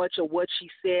wasn't so much of what she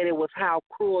said, it was how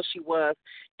cruel she was.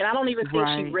 And I don't even think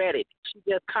she read it. She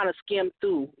just kind of skimmed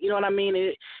through. You know what I mean?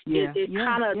 It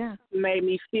kind of made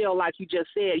me feel like you just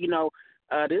said,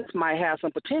 this might have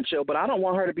some potential, but I don't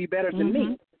want her to be better than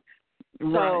me.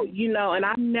 So, and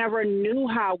I never knew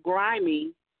how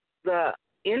grimy the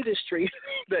industry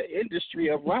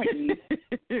of writing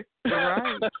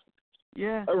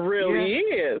really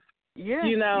is. Yeah.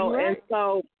 And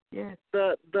so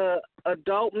the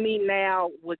adult me now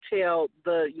would tell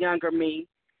the younger me,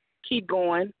 keep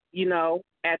going.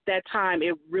 At that time,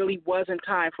 it really wasn't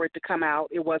time for it to come out.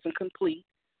 It wasn't complete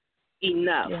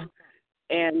enough. Yeah.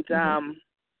 And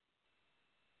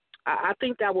I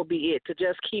think that will be it, to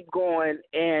just keep going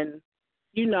and,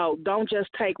 don't just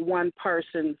take one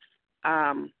person's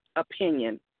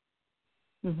opinion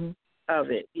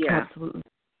of it. Yeah.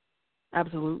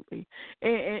 Absolutely.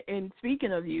 And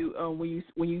speaking of you,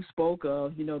 when you spoke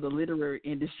of, the literary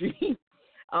industry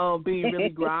being really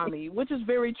grimy, which is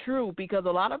very true because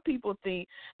a lot of people think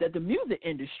that the music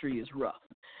industry is rough.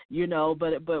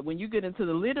 But when you get into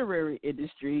the literary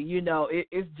industry,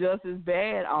 it's just as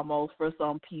bad almost for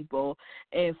some people.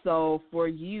 And so for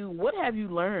you, what have you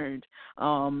learned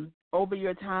over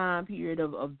your time period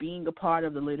of being a part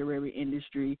of the literary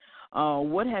industry?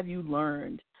 What have you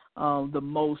learned the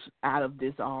most out of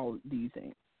all these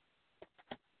things?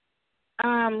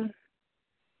 I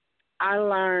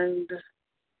learned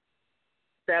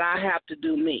that I have to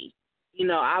do me.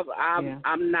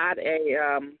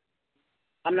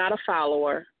 I'm not a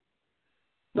follower.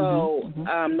 So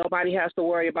nobody has to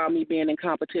worry about me being in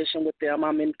competition with them.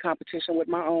 I'm in competition with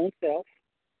my own self.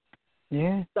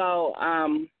 Yeah. So,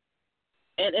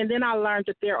 and then I learned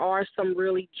that there are some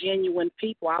really genuine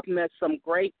people. I've met some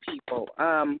great people.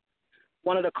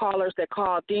 One of the callers that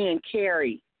called in,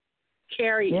 Carrie.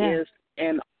 Carrie is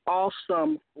an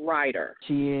awesome writer.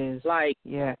 She is. Like,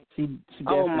 she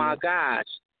oh my gosh.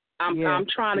 I'm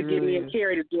trying to get me and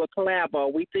Carrie to do a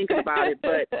collabo. We thinking about it,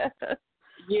 but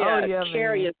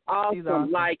Carrie is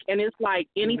awesome. Like, and it's like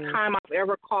anytime I've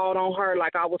ever called on her,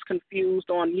 like I was confused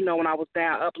on, when I was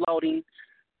down uploading,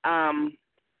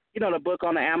 the book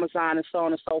on the Amazon and so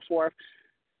on and so forth.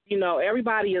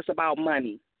 Everybody is about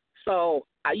money. So,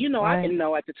 I didn't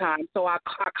know at the time. So I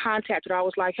contacted her. I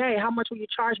was like, hey, how much will you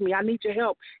charge me? I need your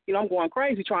help. I'm going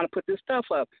crazy trying to put this stuff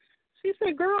up. She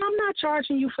said, girl, I'm not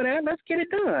charging you for that. Let's get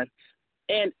it done.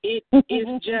 And it is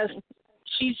just,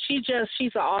 she's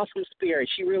an awesome spirit.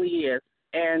 She really is.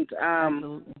 And,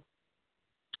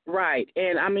 right.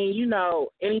 And I mean,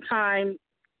 anytime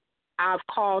I've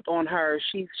called on her,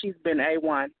 she's been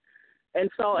A1. And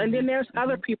so, and then there's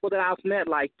other people that I've met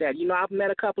like that. I've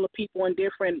met a couple of people in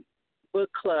different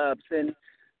book clubs and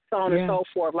so on and so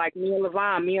forth. Like me and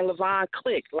Levon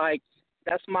click. Like,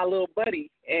 that's my little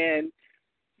buddy. And,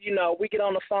 we get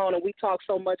on the phone and we talk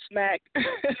so much smack.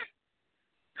 But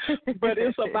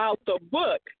it's about the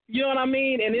book. You know what I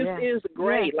mean? And it is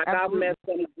great. Like, absolutely. I've met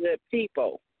some good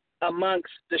people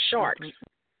amongst the sharks,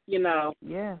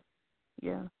 Yeah.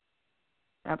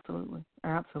 Absolutely.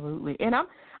 And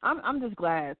I'm just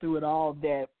glad through it all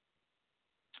that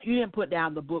you didn't put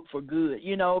down the book for good,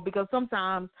 because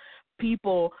sometimes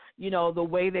people, the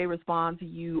way they respond to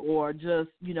you or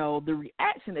just, the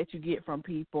reaction that you get from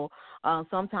people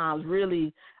sometimes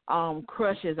really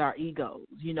crushes our egos,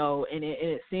 and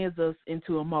it sends us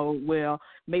into a mode, well,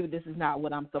 maybe this is not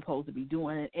what I'm supposed to be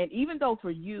doing. And even though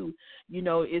for you,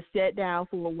 it's sat down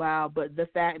for a while, but the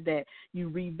fact that you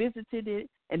revisited it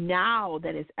and now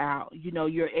that it's out,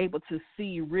 you're able to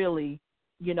see really,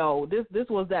 this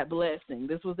was that blessing.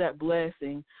 This was that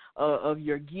blessing of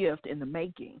your gift in the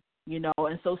making.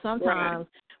 And so sometimes,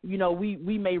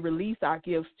 we may release our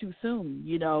gifts too soon,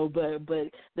 but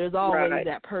there's always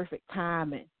that perfect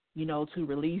timing, to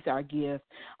release our gift.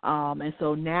 And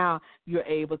so now you're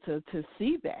able to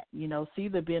see that, see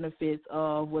the benefits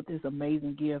of what this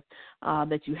amazing gift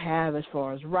that you have as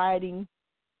far as writing,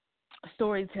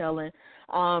 storytelling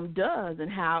does,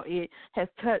 and how it has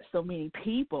touched so many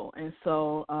people. And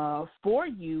so for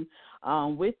you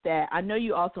with that, I know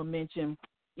you also mentioned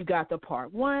you got the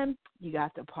part 1, you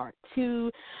got the part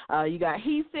 2, you got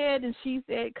He Said and She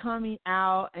Said coming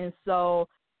out. And so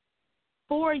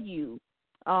for you,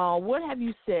 what have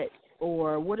you set,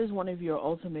 or what is one of your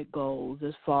ultimate goals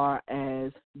as far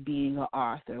as being an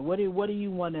author? What do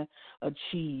you want to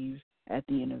achieve at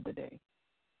the end of the day?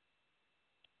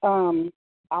 I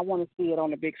want to see it on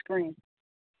the big screen,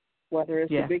 whether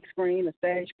it's a big screen, a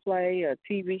stage play, a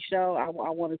TV show. I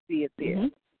want to see it there.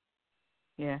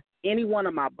 Yeah. Any one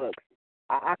of my books.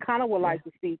 I kind of would like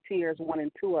to see Tears 1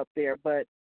 and 2 up there, but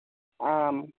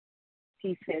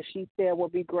He Said, She Said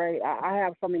would be great. I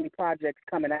have so many projects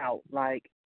coming out. Like,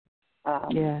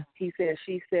 He Said,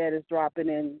 She Said is dropping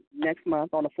in next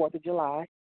month on the 4th of July.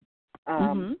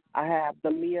 I have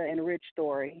the Mia and Rich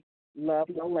story, Love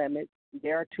No Limit.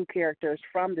 There are 2 characters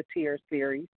from the Tears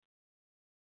series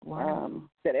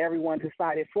that everyone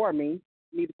decided for me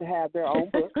needed to have their own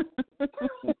book.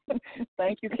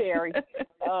 Thank you, Carrie.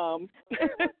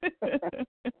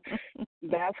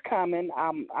 That's coming.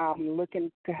 I'm looking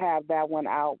to have that one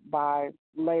out by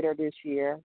later this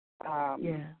year.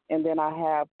 And then I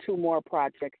have 2 more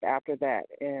projects after that.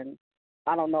 And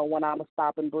I don't know when I'm going to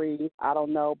stop and breathe. I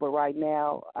don't know. But right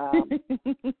now,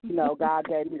 God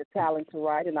gave me the talent to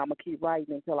write, and I'm going to keep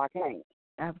writing until I can't.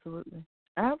 Absolutely.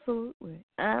 And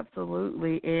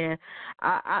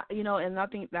I and I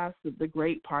think that's the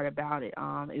great part about it,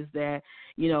 is that,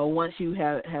 once you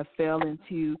have fell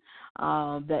into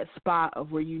that spot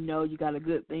of where you got a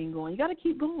good thing going, you got to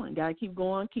keep going,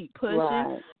 keep pushing.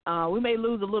 Right. We may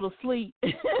lose a little sleep.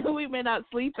 We may not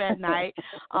sleep at night.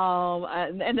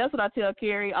 And that's what I tell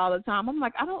Carrie all the time. I'm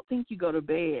like, I don't think you go to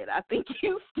bed. I think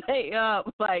you stay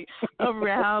up like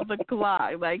around the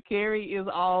clock. Like, Carrie is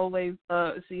always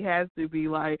up. She has to be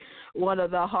like one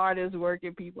of the hardest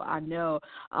working people I know.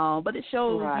 But it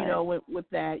shows, with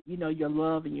that, your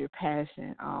love and your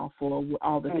passion for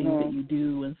all the things that you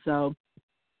do. And so,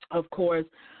 of course,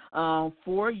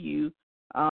 for you,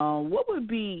 what would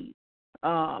be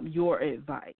your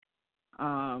advice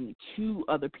to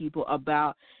other people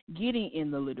about getting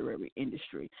in the literary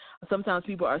industry. Sometimes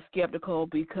people are skeptical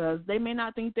because they may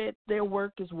not think that their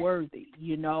work is worthy,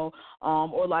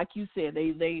 or like you said,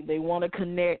 they want to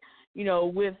connect,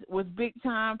 with big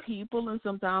time people, and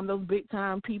sometimes those big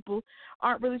time people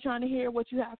aren't really trying to hear what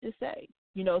you have to say.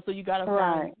 So you got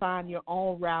to find your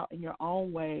own route and your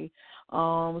own way.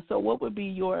 So what would be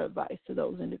your advice to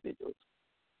those individuals?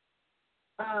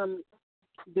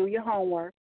 Do your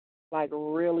homework, like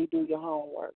really do your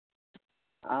homework.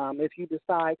 If you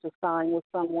decide to sign with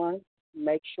someone,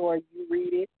 make sure you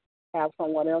read it. Have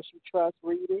someone else you trust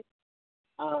read it.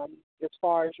 As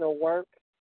far as your work,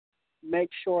 make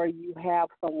sure you have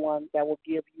someone that will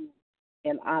give you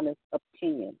an honest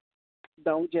opinion.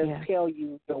 Don't just tell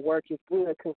you the work is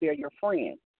good because they're your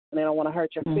friend and they don't want to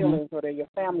hurt your feelings, or they're your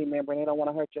family member and they don't want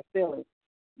to hurt your feelings.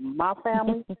 My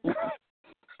family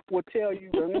will tell you,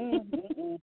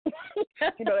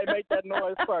 they make that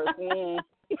noise first.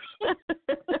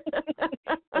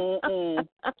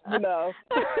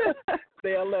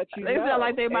 They'll let you know. They feel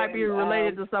like they might be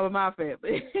related to some of my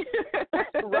family.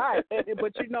 Right.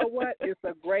 But you know what? It's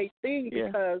a great thing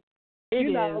because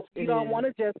you don't want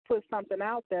to just put something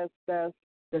out that's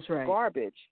right.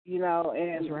 garbage, and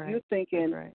right. you're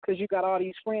thinking, because you got all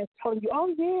these friends telling you, oh,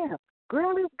 yeah,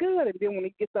 girl, it's good. And then when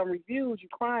you get some reviews, you're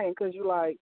crying because you're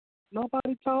like,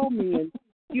 nobody told me. And,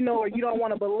 or you don't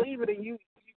want to believe it. And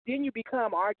then you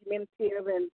become argumentative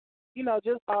and,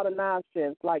 just all the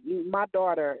nonsense. Like my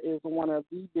daughter is one of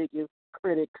the biggest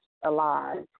critics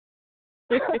alive.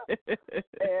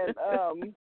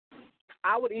 And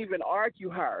I would even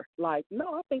argue her, like,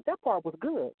 no, I think that part was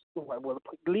good. Well,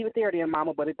 leave it there then,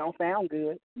 Mama, but it don't sound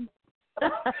good.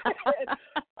 Okay.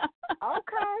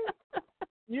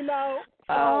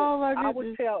 I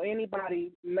would tell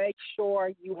anybody, make sure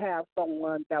you have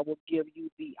someone that will give you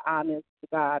the honest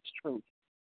God's truth.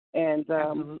 And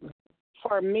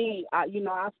for me, I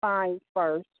signed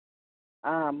first.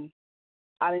 I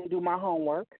didn't do my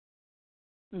homework.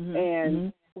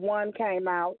 And one came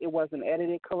out, it wasn't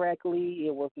edited correctly,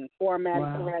 it wasn't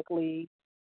formatted correctly,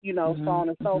 so on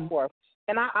and so forth.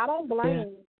 And I don't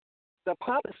blame the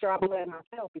publisher, I blame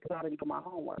myself because I didn't do my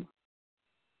homework.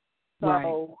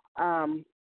 So,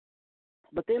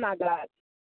 but then I got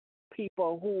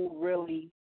people who really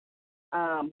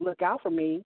look out for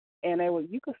me, and they were,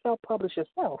 you can self-publish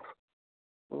yourself.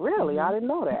 Really? I didn't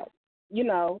know that.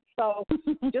 So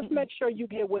just make sure you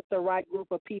get with the right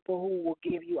group of people who will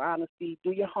give you honesty,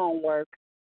 do your homework,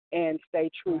 and stay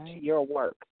true to your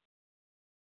work.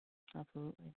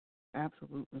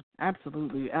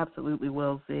 Absolutely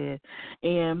well said.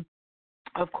 And,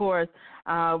 of course,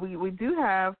 we do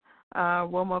have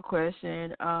one more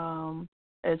question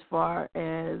as far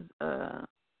as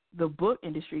the book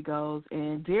industry goes.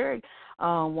 And Derek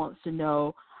wants to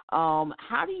know,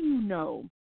 how do you know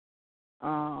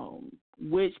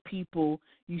which people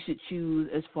you should choose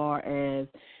as far as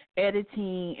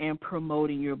editing and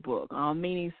promoting your book?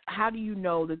 Meaning, how do you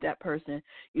know that person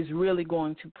is really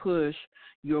going to push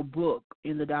your book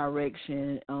in the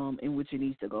direction in which it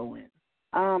needs to go in?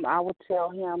 I would tell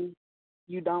him,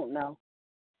 you don't know.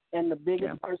 And the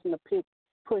biggest person to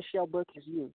push your book is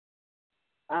you.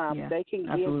 They can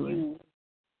give you,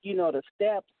 the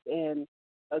steps, and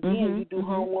again, you do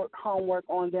homework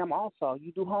on them also.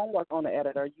 You do homework on the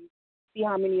editor. You see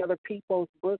how many other people's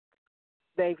books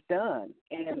they've done,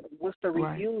 and what's the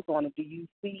reviews on it. Do you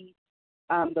see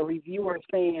the reviewer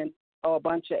saying, a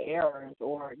bunch of errors,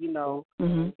 or, you know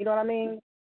what I mean?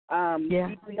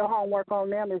 You do your homework on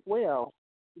them as well.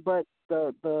 But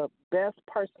the best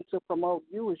person to promote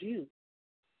you is you.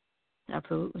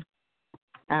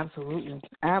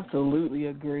 Absolutely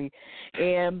agree.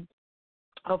 And,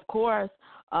 of course,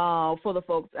 for the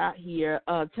folks out here,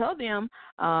 tell them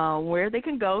where they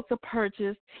can go to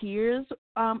purchase Tears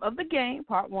of the Game,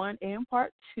 Part 1 and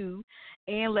Part 2,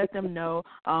 and let them know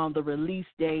the release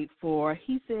date for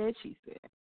He Said, She Said.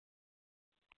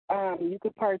 You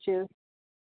could purchase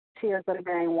Tears of the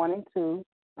Game 1 and 2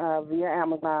 via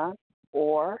Amazon,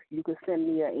 or you could send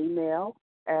me an email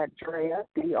at Drea,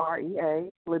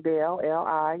 D-R-E-A, Liddell,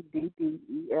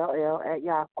 Liddell, at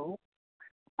Yahoo.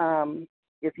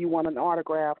 If you want an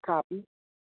autographed copy,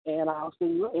 and I'll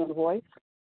send you an invoice.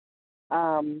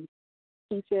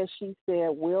 He Said, She Said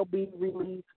will be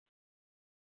released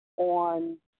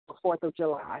on the 4th of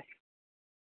July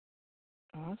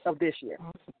of this year.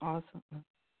 Awesome.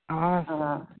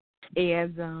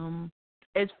 And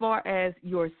as far as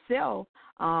yourself,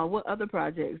 what other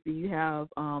projects do you have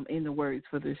in the works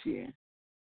for this year?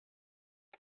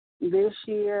 This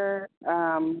year,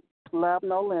 Love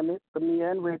No Limits, the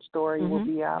Mia and Rich story will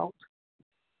be out.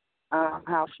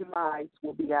 How She Lies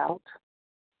will be out,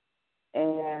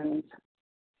 and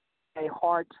A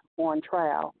Heart on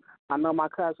Trial. I know my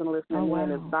cousin listening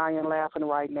in is dying laughing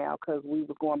right now because we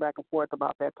was going back and forth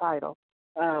about that title.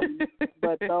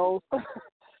 But those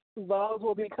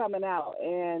will be coming out,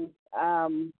 and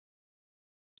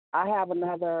I have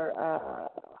another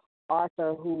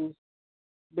author who's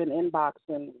been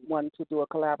inboxing wanting to do a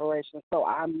collaboration. So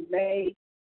I may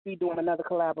be doing another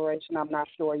collaboration. I'm not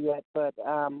sure yet, but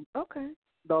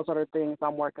those are the things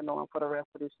I'm working on for the rest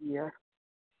of this year.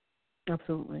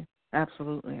 Absolutely.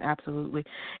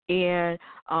 And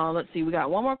let's see, we got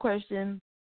one more question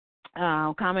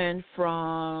coming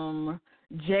from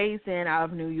Jason out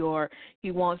of New York.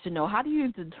 He wants to know, how do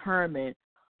you determine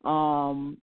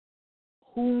whom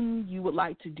you would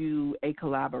like to do a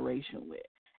collaboration with?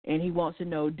 And he wants to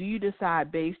know, do you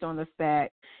decide based on the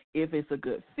fact if it's a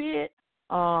good fit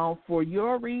for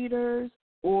your readers,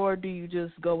 or do you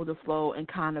just go with the flow and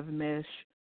kind of mesh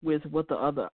with what the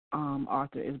other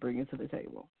author is bringing to the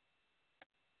table?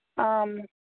 Hi,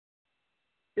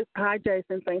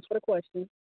 Jason. Thanks for the question.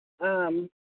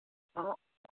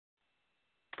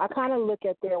 I kind of look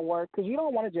at their work because you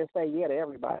don't want to just say yeah to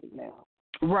everybody now.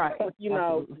 Right. You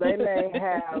know, they may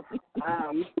have,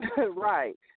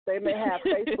 right. They may have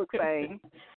Facebook fame,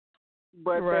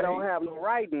 but they don't have no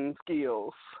writing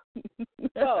skills.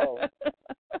 So,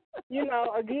 you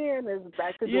know, again, it's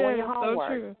back to doing your homework.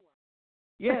 So true.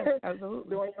 Yeah, absolutely.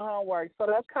 Doing your homework. So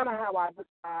that's kind of how I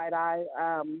decide.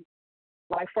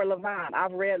 Like for Levine,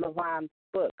 I've read Levine's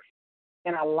books,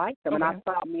 and I like them, and I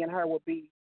thought me and her would be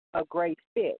a great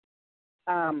fit.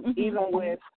 Even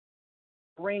with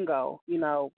Ringo, you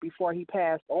know, before he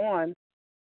passed on,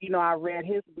 you know, I read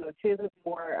his books. His is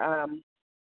more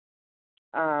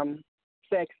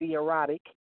sexy, erotic,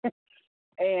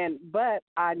 but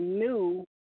I knew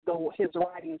his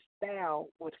writing style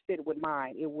would fit with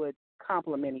mine. It would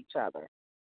complement each other.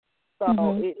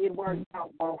 So it worked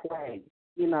out both ways.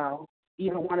 You know,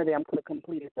 either one of them could have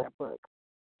completed that book.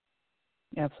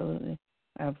 Absolutely.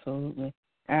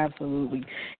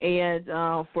 And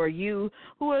for you,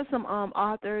 who are some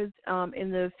authors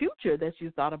in the future that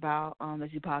you thought about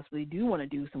that you possibly do want to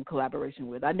do some collaboration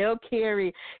with? I know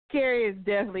Carrie is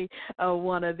definitely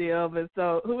one of them. And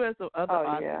so who are some other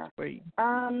authors for you?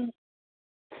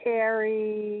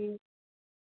 Carrie,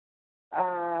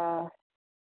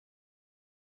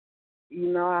 you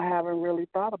know, I haven't really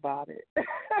thought about it.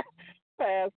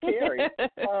 Past Carrie.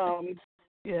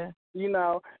 Yeah. You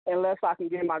know, unless I can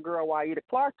get my girl Waida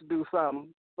Clark to do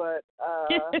something. But,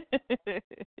 I'm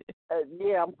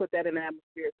put that in the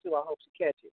atmosphere, too. I hope she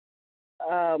catch it.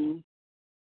 I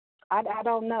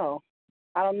don't know.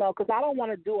 Because I don't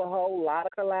want to do a whole lot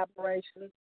of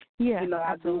collaborations. Yeah, you know,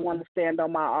 I do want to stand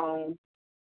on my own.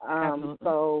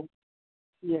 So,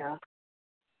 yeah.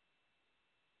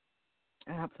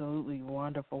 Absolutely.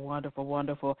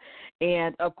 Wonderful.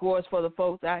 And, of course, for the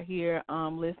folks out here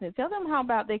listening, tell them how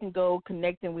about they can go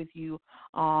connecting with you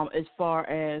as far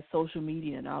as social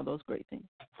media and all those great things.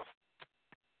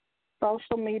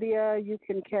 Social media, you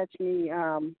can catch me,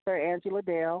 Sir Angie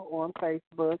Liddell on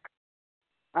Facebook.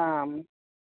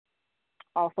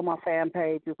 Also, my fan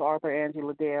page is Arthur Angie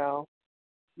Liddell.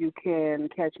 You can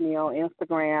catch me on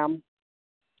Instagram,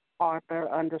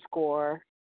 Arthur_Angie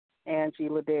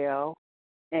Liddell.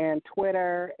 And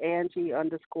Twitter,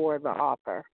 Angie_the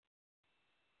author.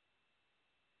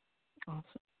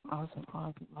 Awesome.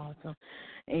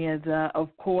 And, of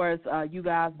course, you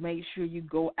guys make sure you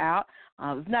go out.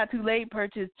 It's not too late.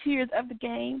 Purchase Tears of the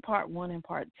Game, Part 1 and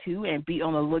Part 2, and be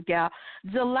on the lookout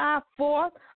July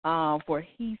 4th for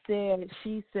He Said,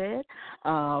 She Said,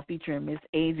 featuring Miss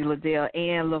Angie Liddell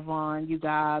and LaVon, you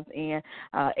guys. And,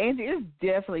 Angie, it's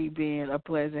definitely been a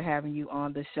pleasure having you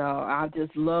on the show. I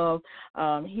just love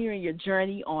hearing your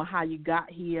journey on how you got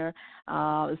here,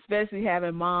 especially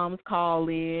having moms call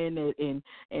in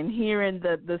and hearing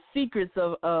the secrets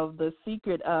of the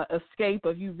secret escape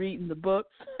of you reading the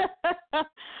books.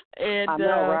 And I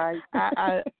know, right?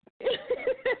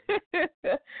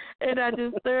 And I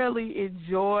just thoroughly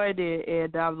enjoyed it,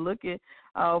 and I'm looking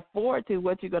forward to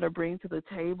what you're going to bring to the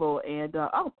table. And,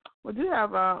 we do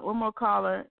have one more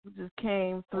caller who just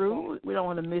came through. We don't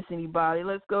want to miss anybody.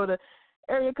 Let's go to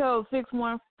area code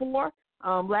 614,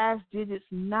 last digits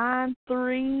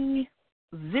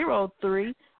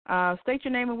 9303. State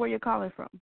your name and where you're calling from.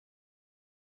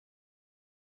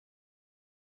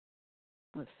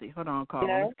 Let's see. Hold on, caller.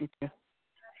 Hello? Let's get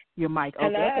your mic. Okay.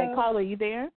 Hello? Okay, caller, are you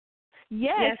there?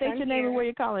 Yes, state your name and where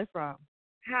you're calling from.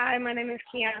 Hi, my name is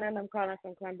Kiana, and I'm calling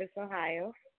from Columbus,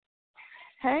 Ohio.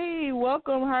 Hey,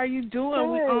 welcome. How are you doing? Hey,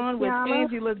 We're on with Kiana.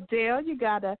 Angie Liddell. You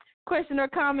got a question or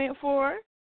comment for her?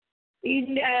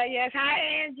 Yes. Hi,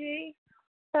 Angie.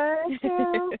 Hey,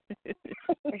 Kim.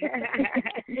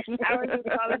 I was just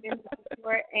calling in to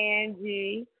support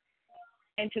Angie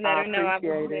and to let her know I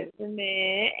was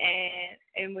listening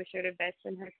and wish her the best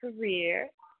in her career.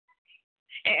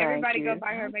 And everybody go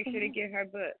buy her. Make sure to get her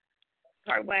book.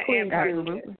 Part 1 and Part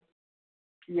 2.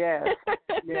 Yes.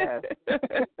 So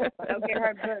get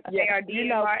her book. They are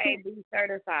DMRAB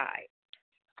certified.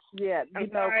 Yeah,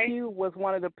 Q was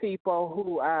one of the people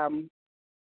who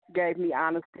gave me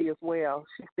honesty as well.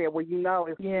 She said, "Well,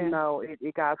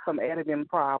 it got some editing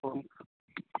problems."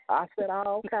 I said,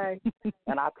 "Oh, okay,"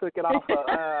 and I took it off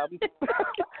of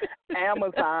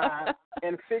Amazon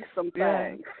and fixed some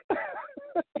things.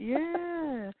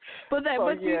 Yeah, but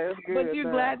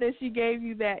you're glad that she gave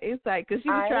you that insight because she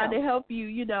was trying to help you,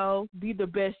 be the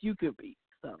best you could be.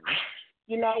 So.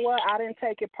 You know what? I didn't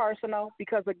take it personal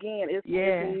because again, it's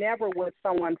never what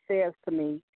someone says to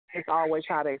me. It's always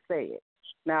how they say it.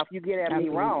 Now, if you get at me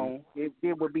wrong, it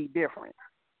would be different.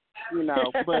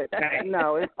 But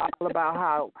it's all about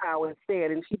how it's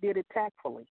said, and she did it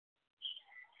tactfully.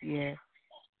 Yeah.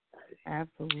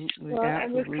 Absolutely. Well, I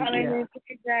was calling in to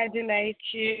congratulate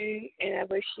you, and I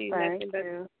wish you nothing but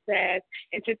success,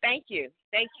 and to thank you.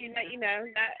 Thank you, not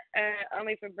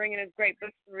only for bringing us great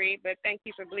books to read, but thank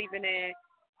you for believing in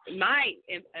my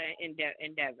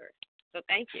endeavor. So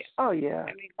thank you. Oh, yeah.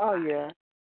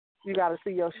 You got to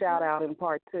see your shout out in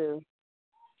Part 2.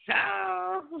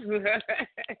 Oh.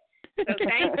 So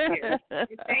thank you.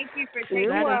 Thank you for taking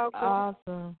You're welcome.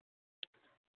 Awesome.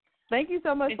 Thank you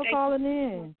so much for calling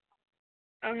in.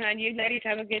 You ladies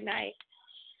have a good night.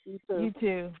 You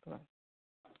too.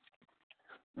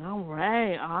 All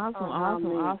right. Awesome.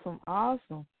 All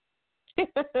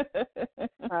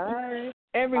right.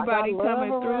 Everybody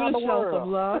coming through to show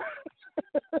some love.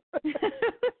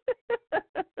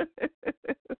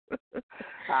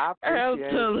 I appreciate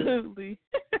Absolutely.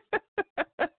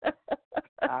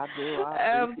 I do.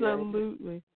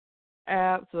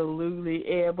 Absolutely.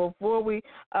 And before we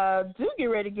do get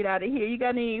ready to get out of here, you got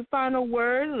any final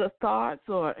words or thoughts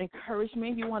or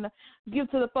encouragement you want to give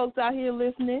to the folks out here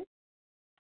listening?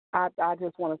 I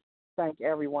just want to thank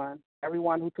everyone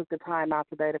who took the time out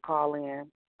today to call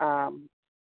in,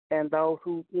 and those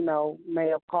who, may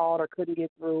have called or couldn't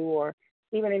get through, or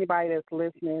even anybody that's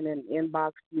listening and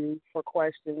inboxed you for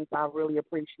questions. I really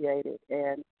appreciate it.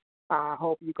 And I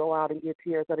hope you go out and get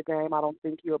tears at the game. I don't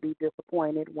think you'll be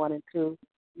disappointed. 1 and 2,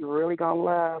 you're really going to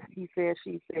love He Said,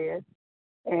 She Said.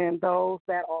 And those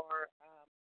that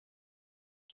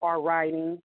are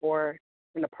writing or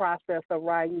in the process of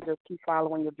writing, just keep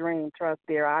following your dream. Trust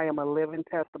there. I am a living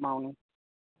testimony.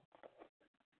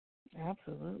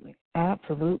 Absolutely.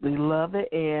 Love it.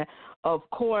 And, of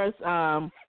course,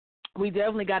 we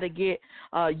definitely got to get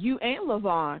you and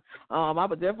LaVon. I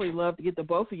would definitely love to get the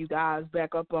both of you guys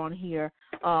back up on here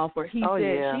for He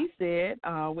Said, She Said.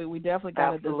 We definitely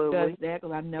got to discuss that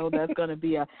because I know that's going to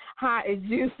be a hot and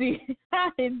juicy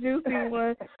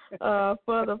one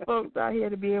for the folks out here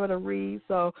to be able to read.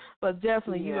 So, but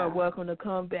definitely you are welcome to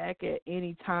come back at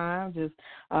any time. Just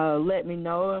let me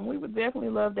know, and we would definitely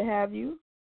love to have you.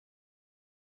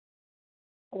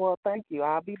 Well, thank you.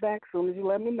 I'll be back as soon as you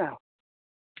let me know.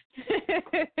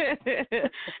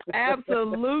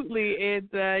 Absolutely. And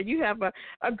you have a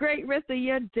great rest of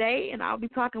your day, and I'll be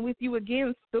talking with you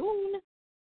again soon.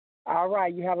 All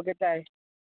right. You have a good day.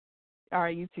 All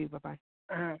right. You too.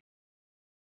 Bye-bye.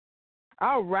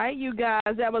 All right, you guys.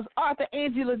 That was Author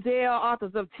Angie Liddell,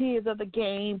 authors of Tears of the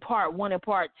Game, Part 1 and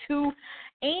Part 2.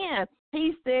 And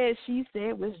He Said, She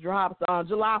Said, which drops on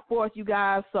July 4th, you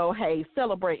guys. So, hey,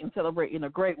 celebrate in a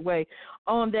great way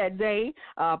on that day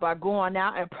by going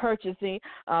out and purchasing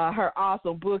her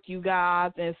awesome book, you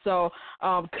guys. And so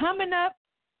coming up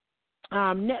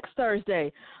next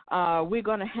Thursday, we're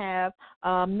going to have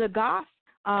Nagas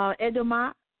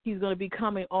Edomot. He's going to be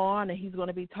coming on, and he's going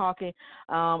to be talking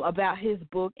about his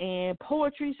book and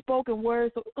poetry, spoken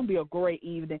word. So it's going to be a great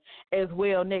evening as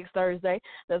well next Thursday.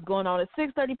 That's going on at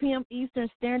 6:30 p.m. Eastern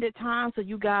Standard Time. So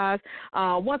you guys,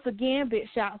 once again, big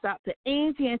shouts out to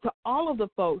Angie and to all of the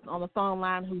folks on the phone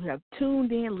line who have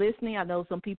tuned in, listening. I know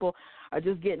some people are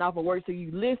just getting off of work, so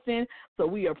you listen. So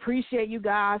we appreciate you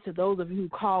guys. To those of you who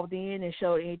called in and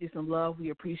showed Angie some love, we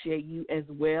appreciate you as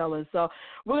well. And so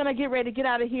we're going to get ready to get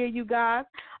out of here, you guys.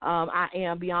 I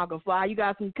am Bianca Fly. You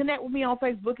guys can connect with me on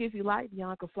Facebook if you like,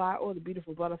 Bianca Fly, or the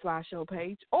Beautiful Butterfly Show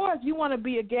page. Or if you want to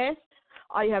be a guest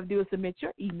all you have to do is submit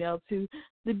your email to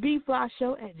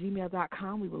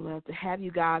thebflyshow@gmail.com. We would love to have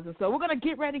you guys. And so we're going to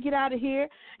get ready to get out of here.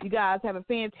 You guys have a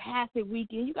fantastic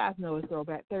weekend. You guys know it's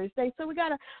Throwback Thursday, so we got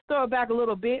to throw it back a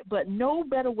little bit, but no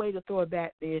better way to throw it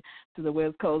back there to the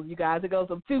West Coast. You guys, it goes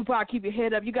from Tupac. Keep your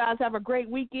head up. You guys have a great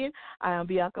weekend. I am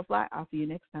Bianca Fly. I'll see you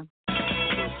next time.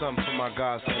 Something for my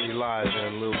God, Sonny Liza,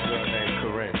 and a little girl named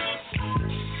Corinne.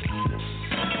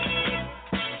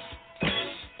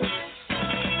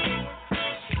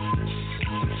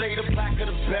 Say the blacker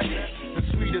the better, the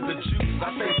sweeter the juice.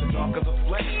 I say the darker the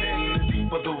flesh and the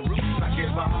deeper the roots. I give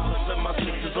my hollers to my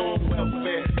sisters on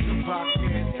welfare. Tupac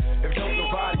cares, if don't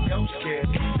nobody else care.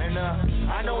 And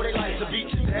I know they like to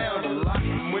beat you down a lot.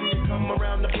 And when you come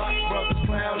around the block, brothers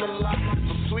clown a lot.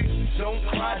 But please don't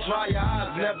cry, dry your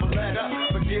eyes, never let up.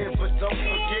 Forgive, but don't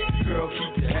forget, girl,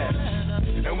 keep your head up.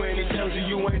 And when he tells you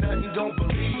you ain't nothing, don't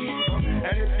believe him.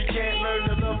 And if he can't learn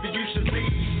to love you, you should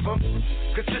leave him.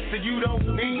 Cause sister, you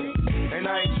don't need it. And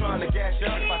I ain't trying to gas you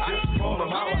up, I just call him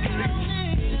how I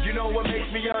see. You know what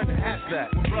makes me unhappy?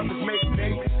 That when brothers make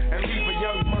babies and leave a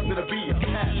young mother to be a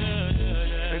cat.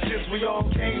 And since we all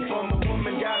came from a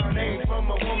woman, got our name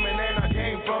from a woman, and I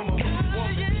came from a woman.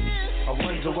 I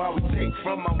wonder why we take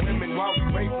from our women, why we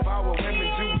rape our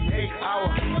women, do we hate our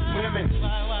women?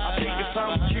 I think it's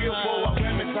time to kill for our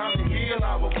women, time to heal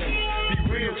our women, be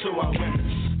real to our women.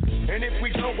 And if we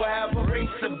don't, we'll have a race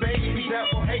of babies that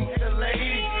will hate the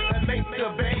ladies that make the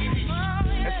babies.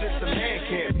 And since the man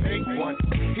can't make one,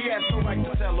 he has no right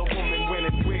to tell a woman when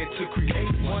and where to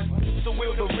create one. So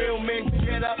will the real men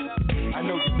get up? I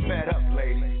know you're fed up,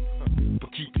 lady,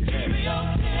 but keep your head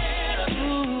up.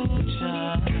 Ooh,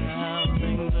 child,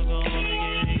 things are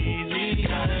gonna get easy. Ooh,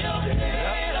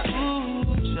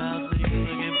 child, things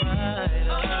will get brighter.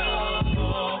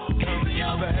 Come keep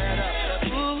your head up.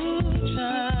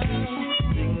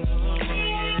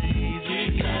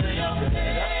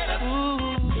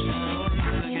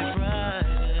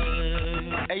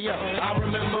 Hey yo, I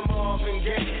remember Marvin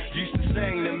Gaye used to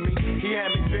sing to me. He had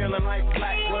me feeling like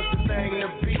black was the thing to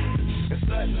be. And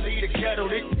suddenly the ghetto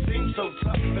didn't seem so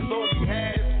tough. As though we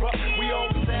had it rough, we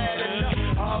always had enough.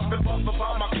 I huffed and puffed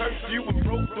about my curfew and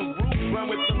broke the roof.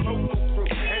 Went with the local crew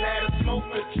and had a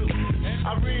smoke or two.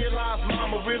 I realized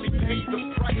mama really paid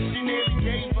the price. She nearly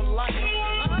gave her life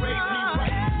to raise me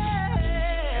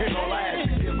right. And all I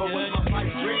had to give her was my pipe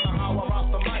dream. How I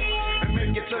rock the mic and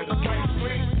make it to the right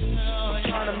screen.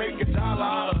 Trying to make $1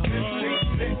 out of 15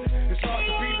 cents. It's hard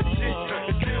to be legit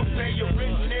and still pay your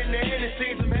rent. And in the end, it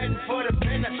seems I'm heading for the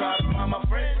pen. I try to find my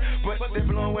friends, but they're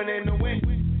blowing in the wind.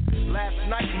 Last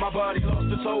night, my body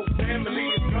lost its whole family.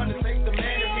 It's gonna take the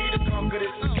man in me to conquer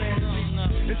this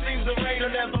insanity. It seems the rain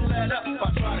will never let up.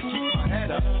 I try to keep my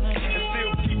head up and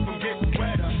still keep from getting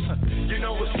wetter. You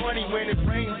know it's funny when it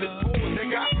rains, it pours.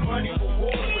 They got money for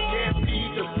wars, but can't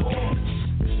feed the poor.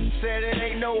 Said it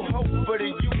ain't no hope for the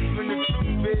youth, and the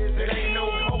truth is it ain't no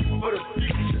hope for the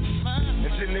future.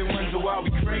 And then they wonder why we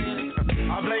crazy.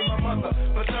 I blame my mother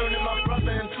for turning my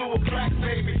brother into a crack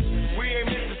baby. We ain't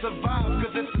meant to survive cause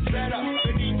it's a setup,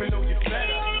 and even though you're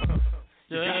better,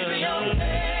 you gotta be your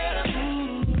head up.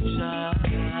 Ooh, child,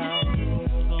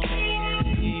 gonna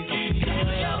get easy. You gotta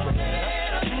be your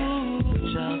head up.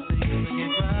 Ooh, child, things will get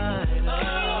brighter.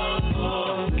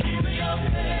 Keep your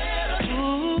head up.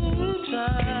 Ooh,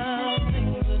 child.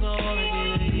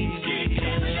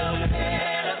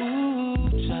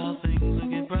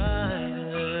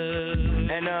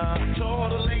 To all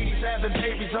the ladies having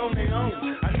babies on their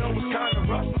own, I know it's kind of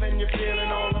rough and you're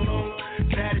feeling all alone.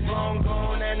 Daddy's long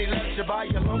gone and he left you by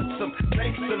your lonesome.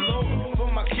 Thanks the Lord for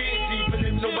my kids, even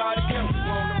if nobody else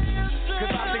want them.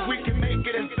 Cause I think we can make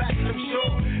it, in fact I'm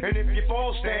sure. And if you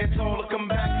fall, stand tall to come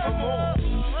back for more.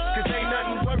 Cause ain't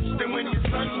nothing worse than when your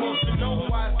son wants to know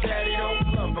why daddy don't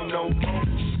love him no more.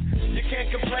 You can't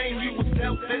complain you was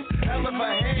dealt this hell of a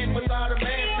hand without a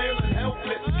man feeling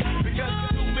helpless. Because there's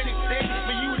too many things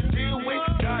for you to deal with.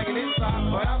 Dying inside,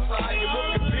 but outside you're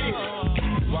looking big.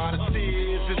 While the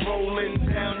tears is rolling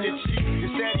down your cheek,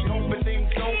 you're steady hoping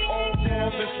things don't all fall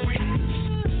this week.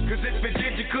 Cause if it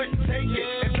did, you couldn't take it.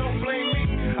 And don't blame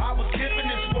me, I was given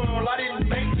this world, I didn't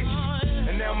make it.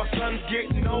 And now my son's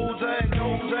getting older and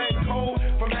older and cold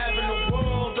from having the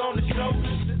world on his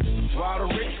shoulders. While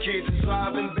the rich kids are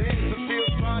driving Benz and still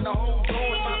trying to hold on to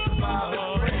survive his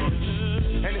friends.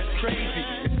 And it's crazy,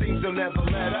 it seems they'll never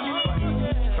let up.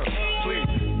 But please,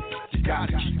 you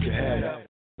gotta keep your head up.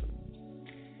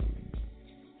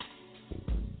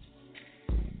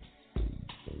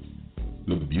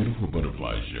 The Beautiful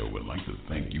Butterfly Show would like to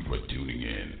thank you for tuning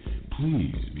in.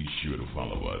 Please be sure to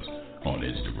follow us on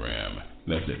Instagram.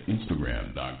 That's at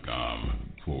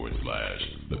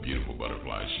Instagram.com/The Beautiful Butterfly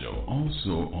Butterfly Show.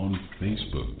 Also on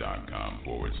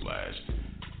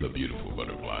Facebook.com/The Beautiful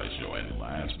Butterfly Show. And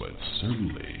last but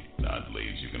certainly not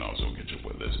least, you can also catch up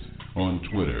with us on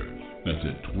Twitter. That's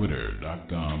at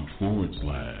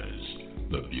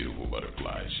Twitter.com/The Beautiful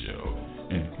Butterfly Show.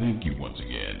 And thank you once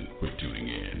again for tuning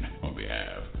in on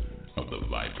behalf of the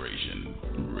Vibration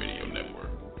Radio Network.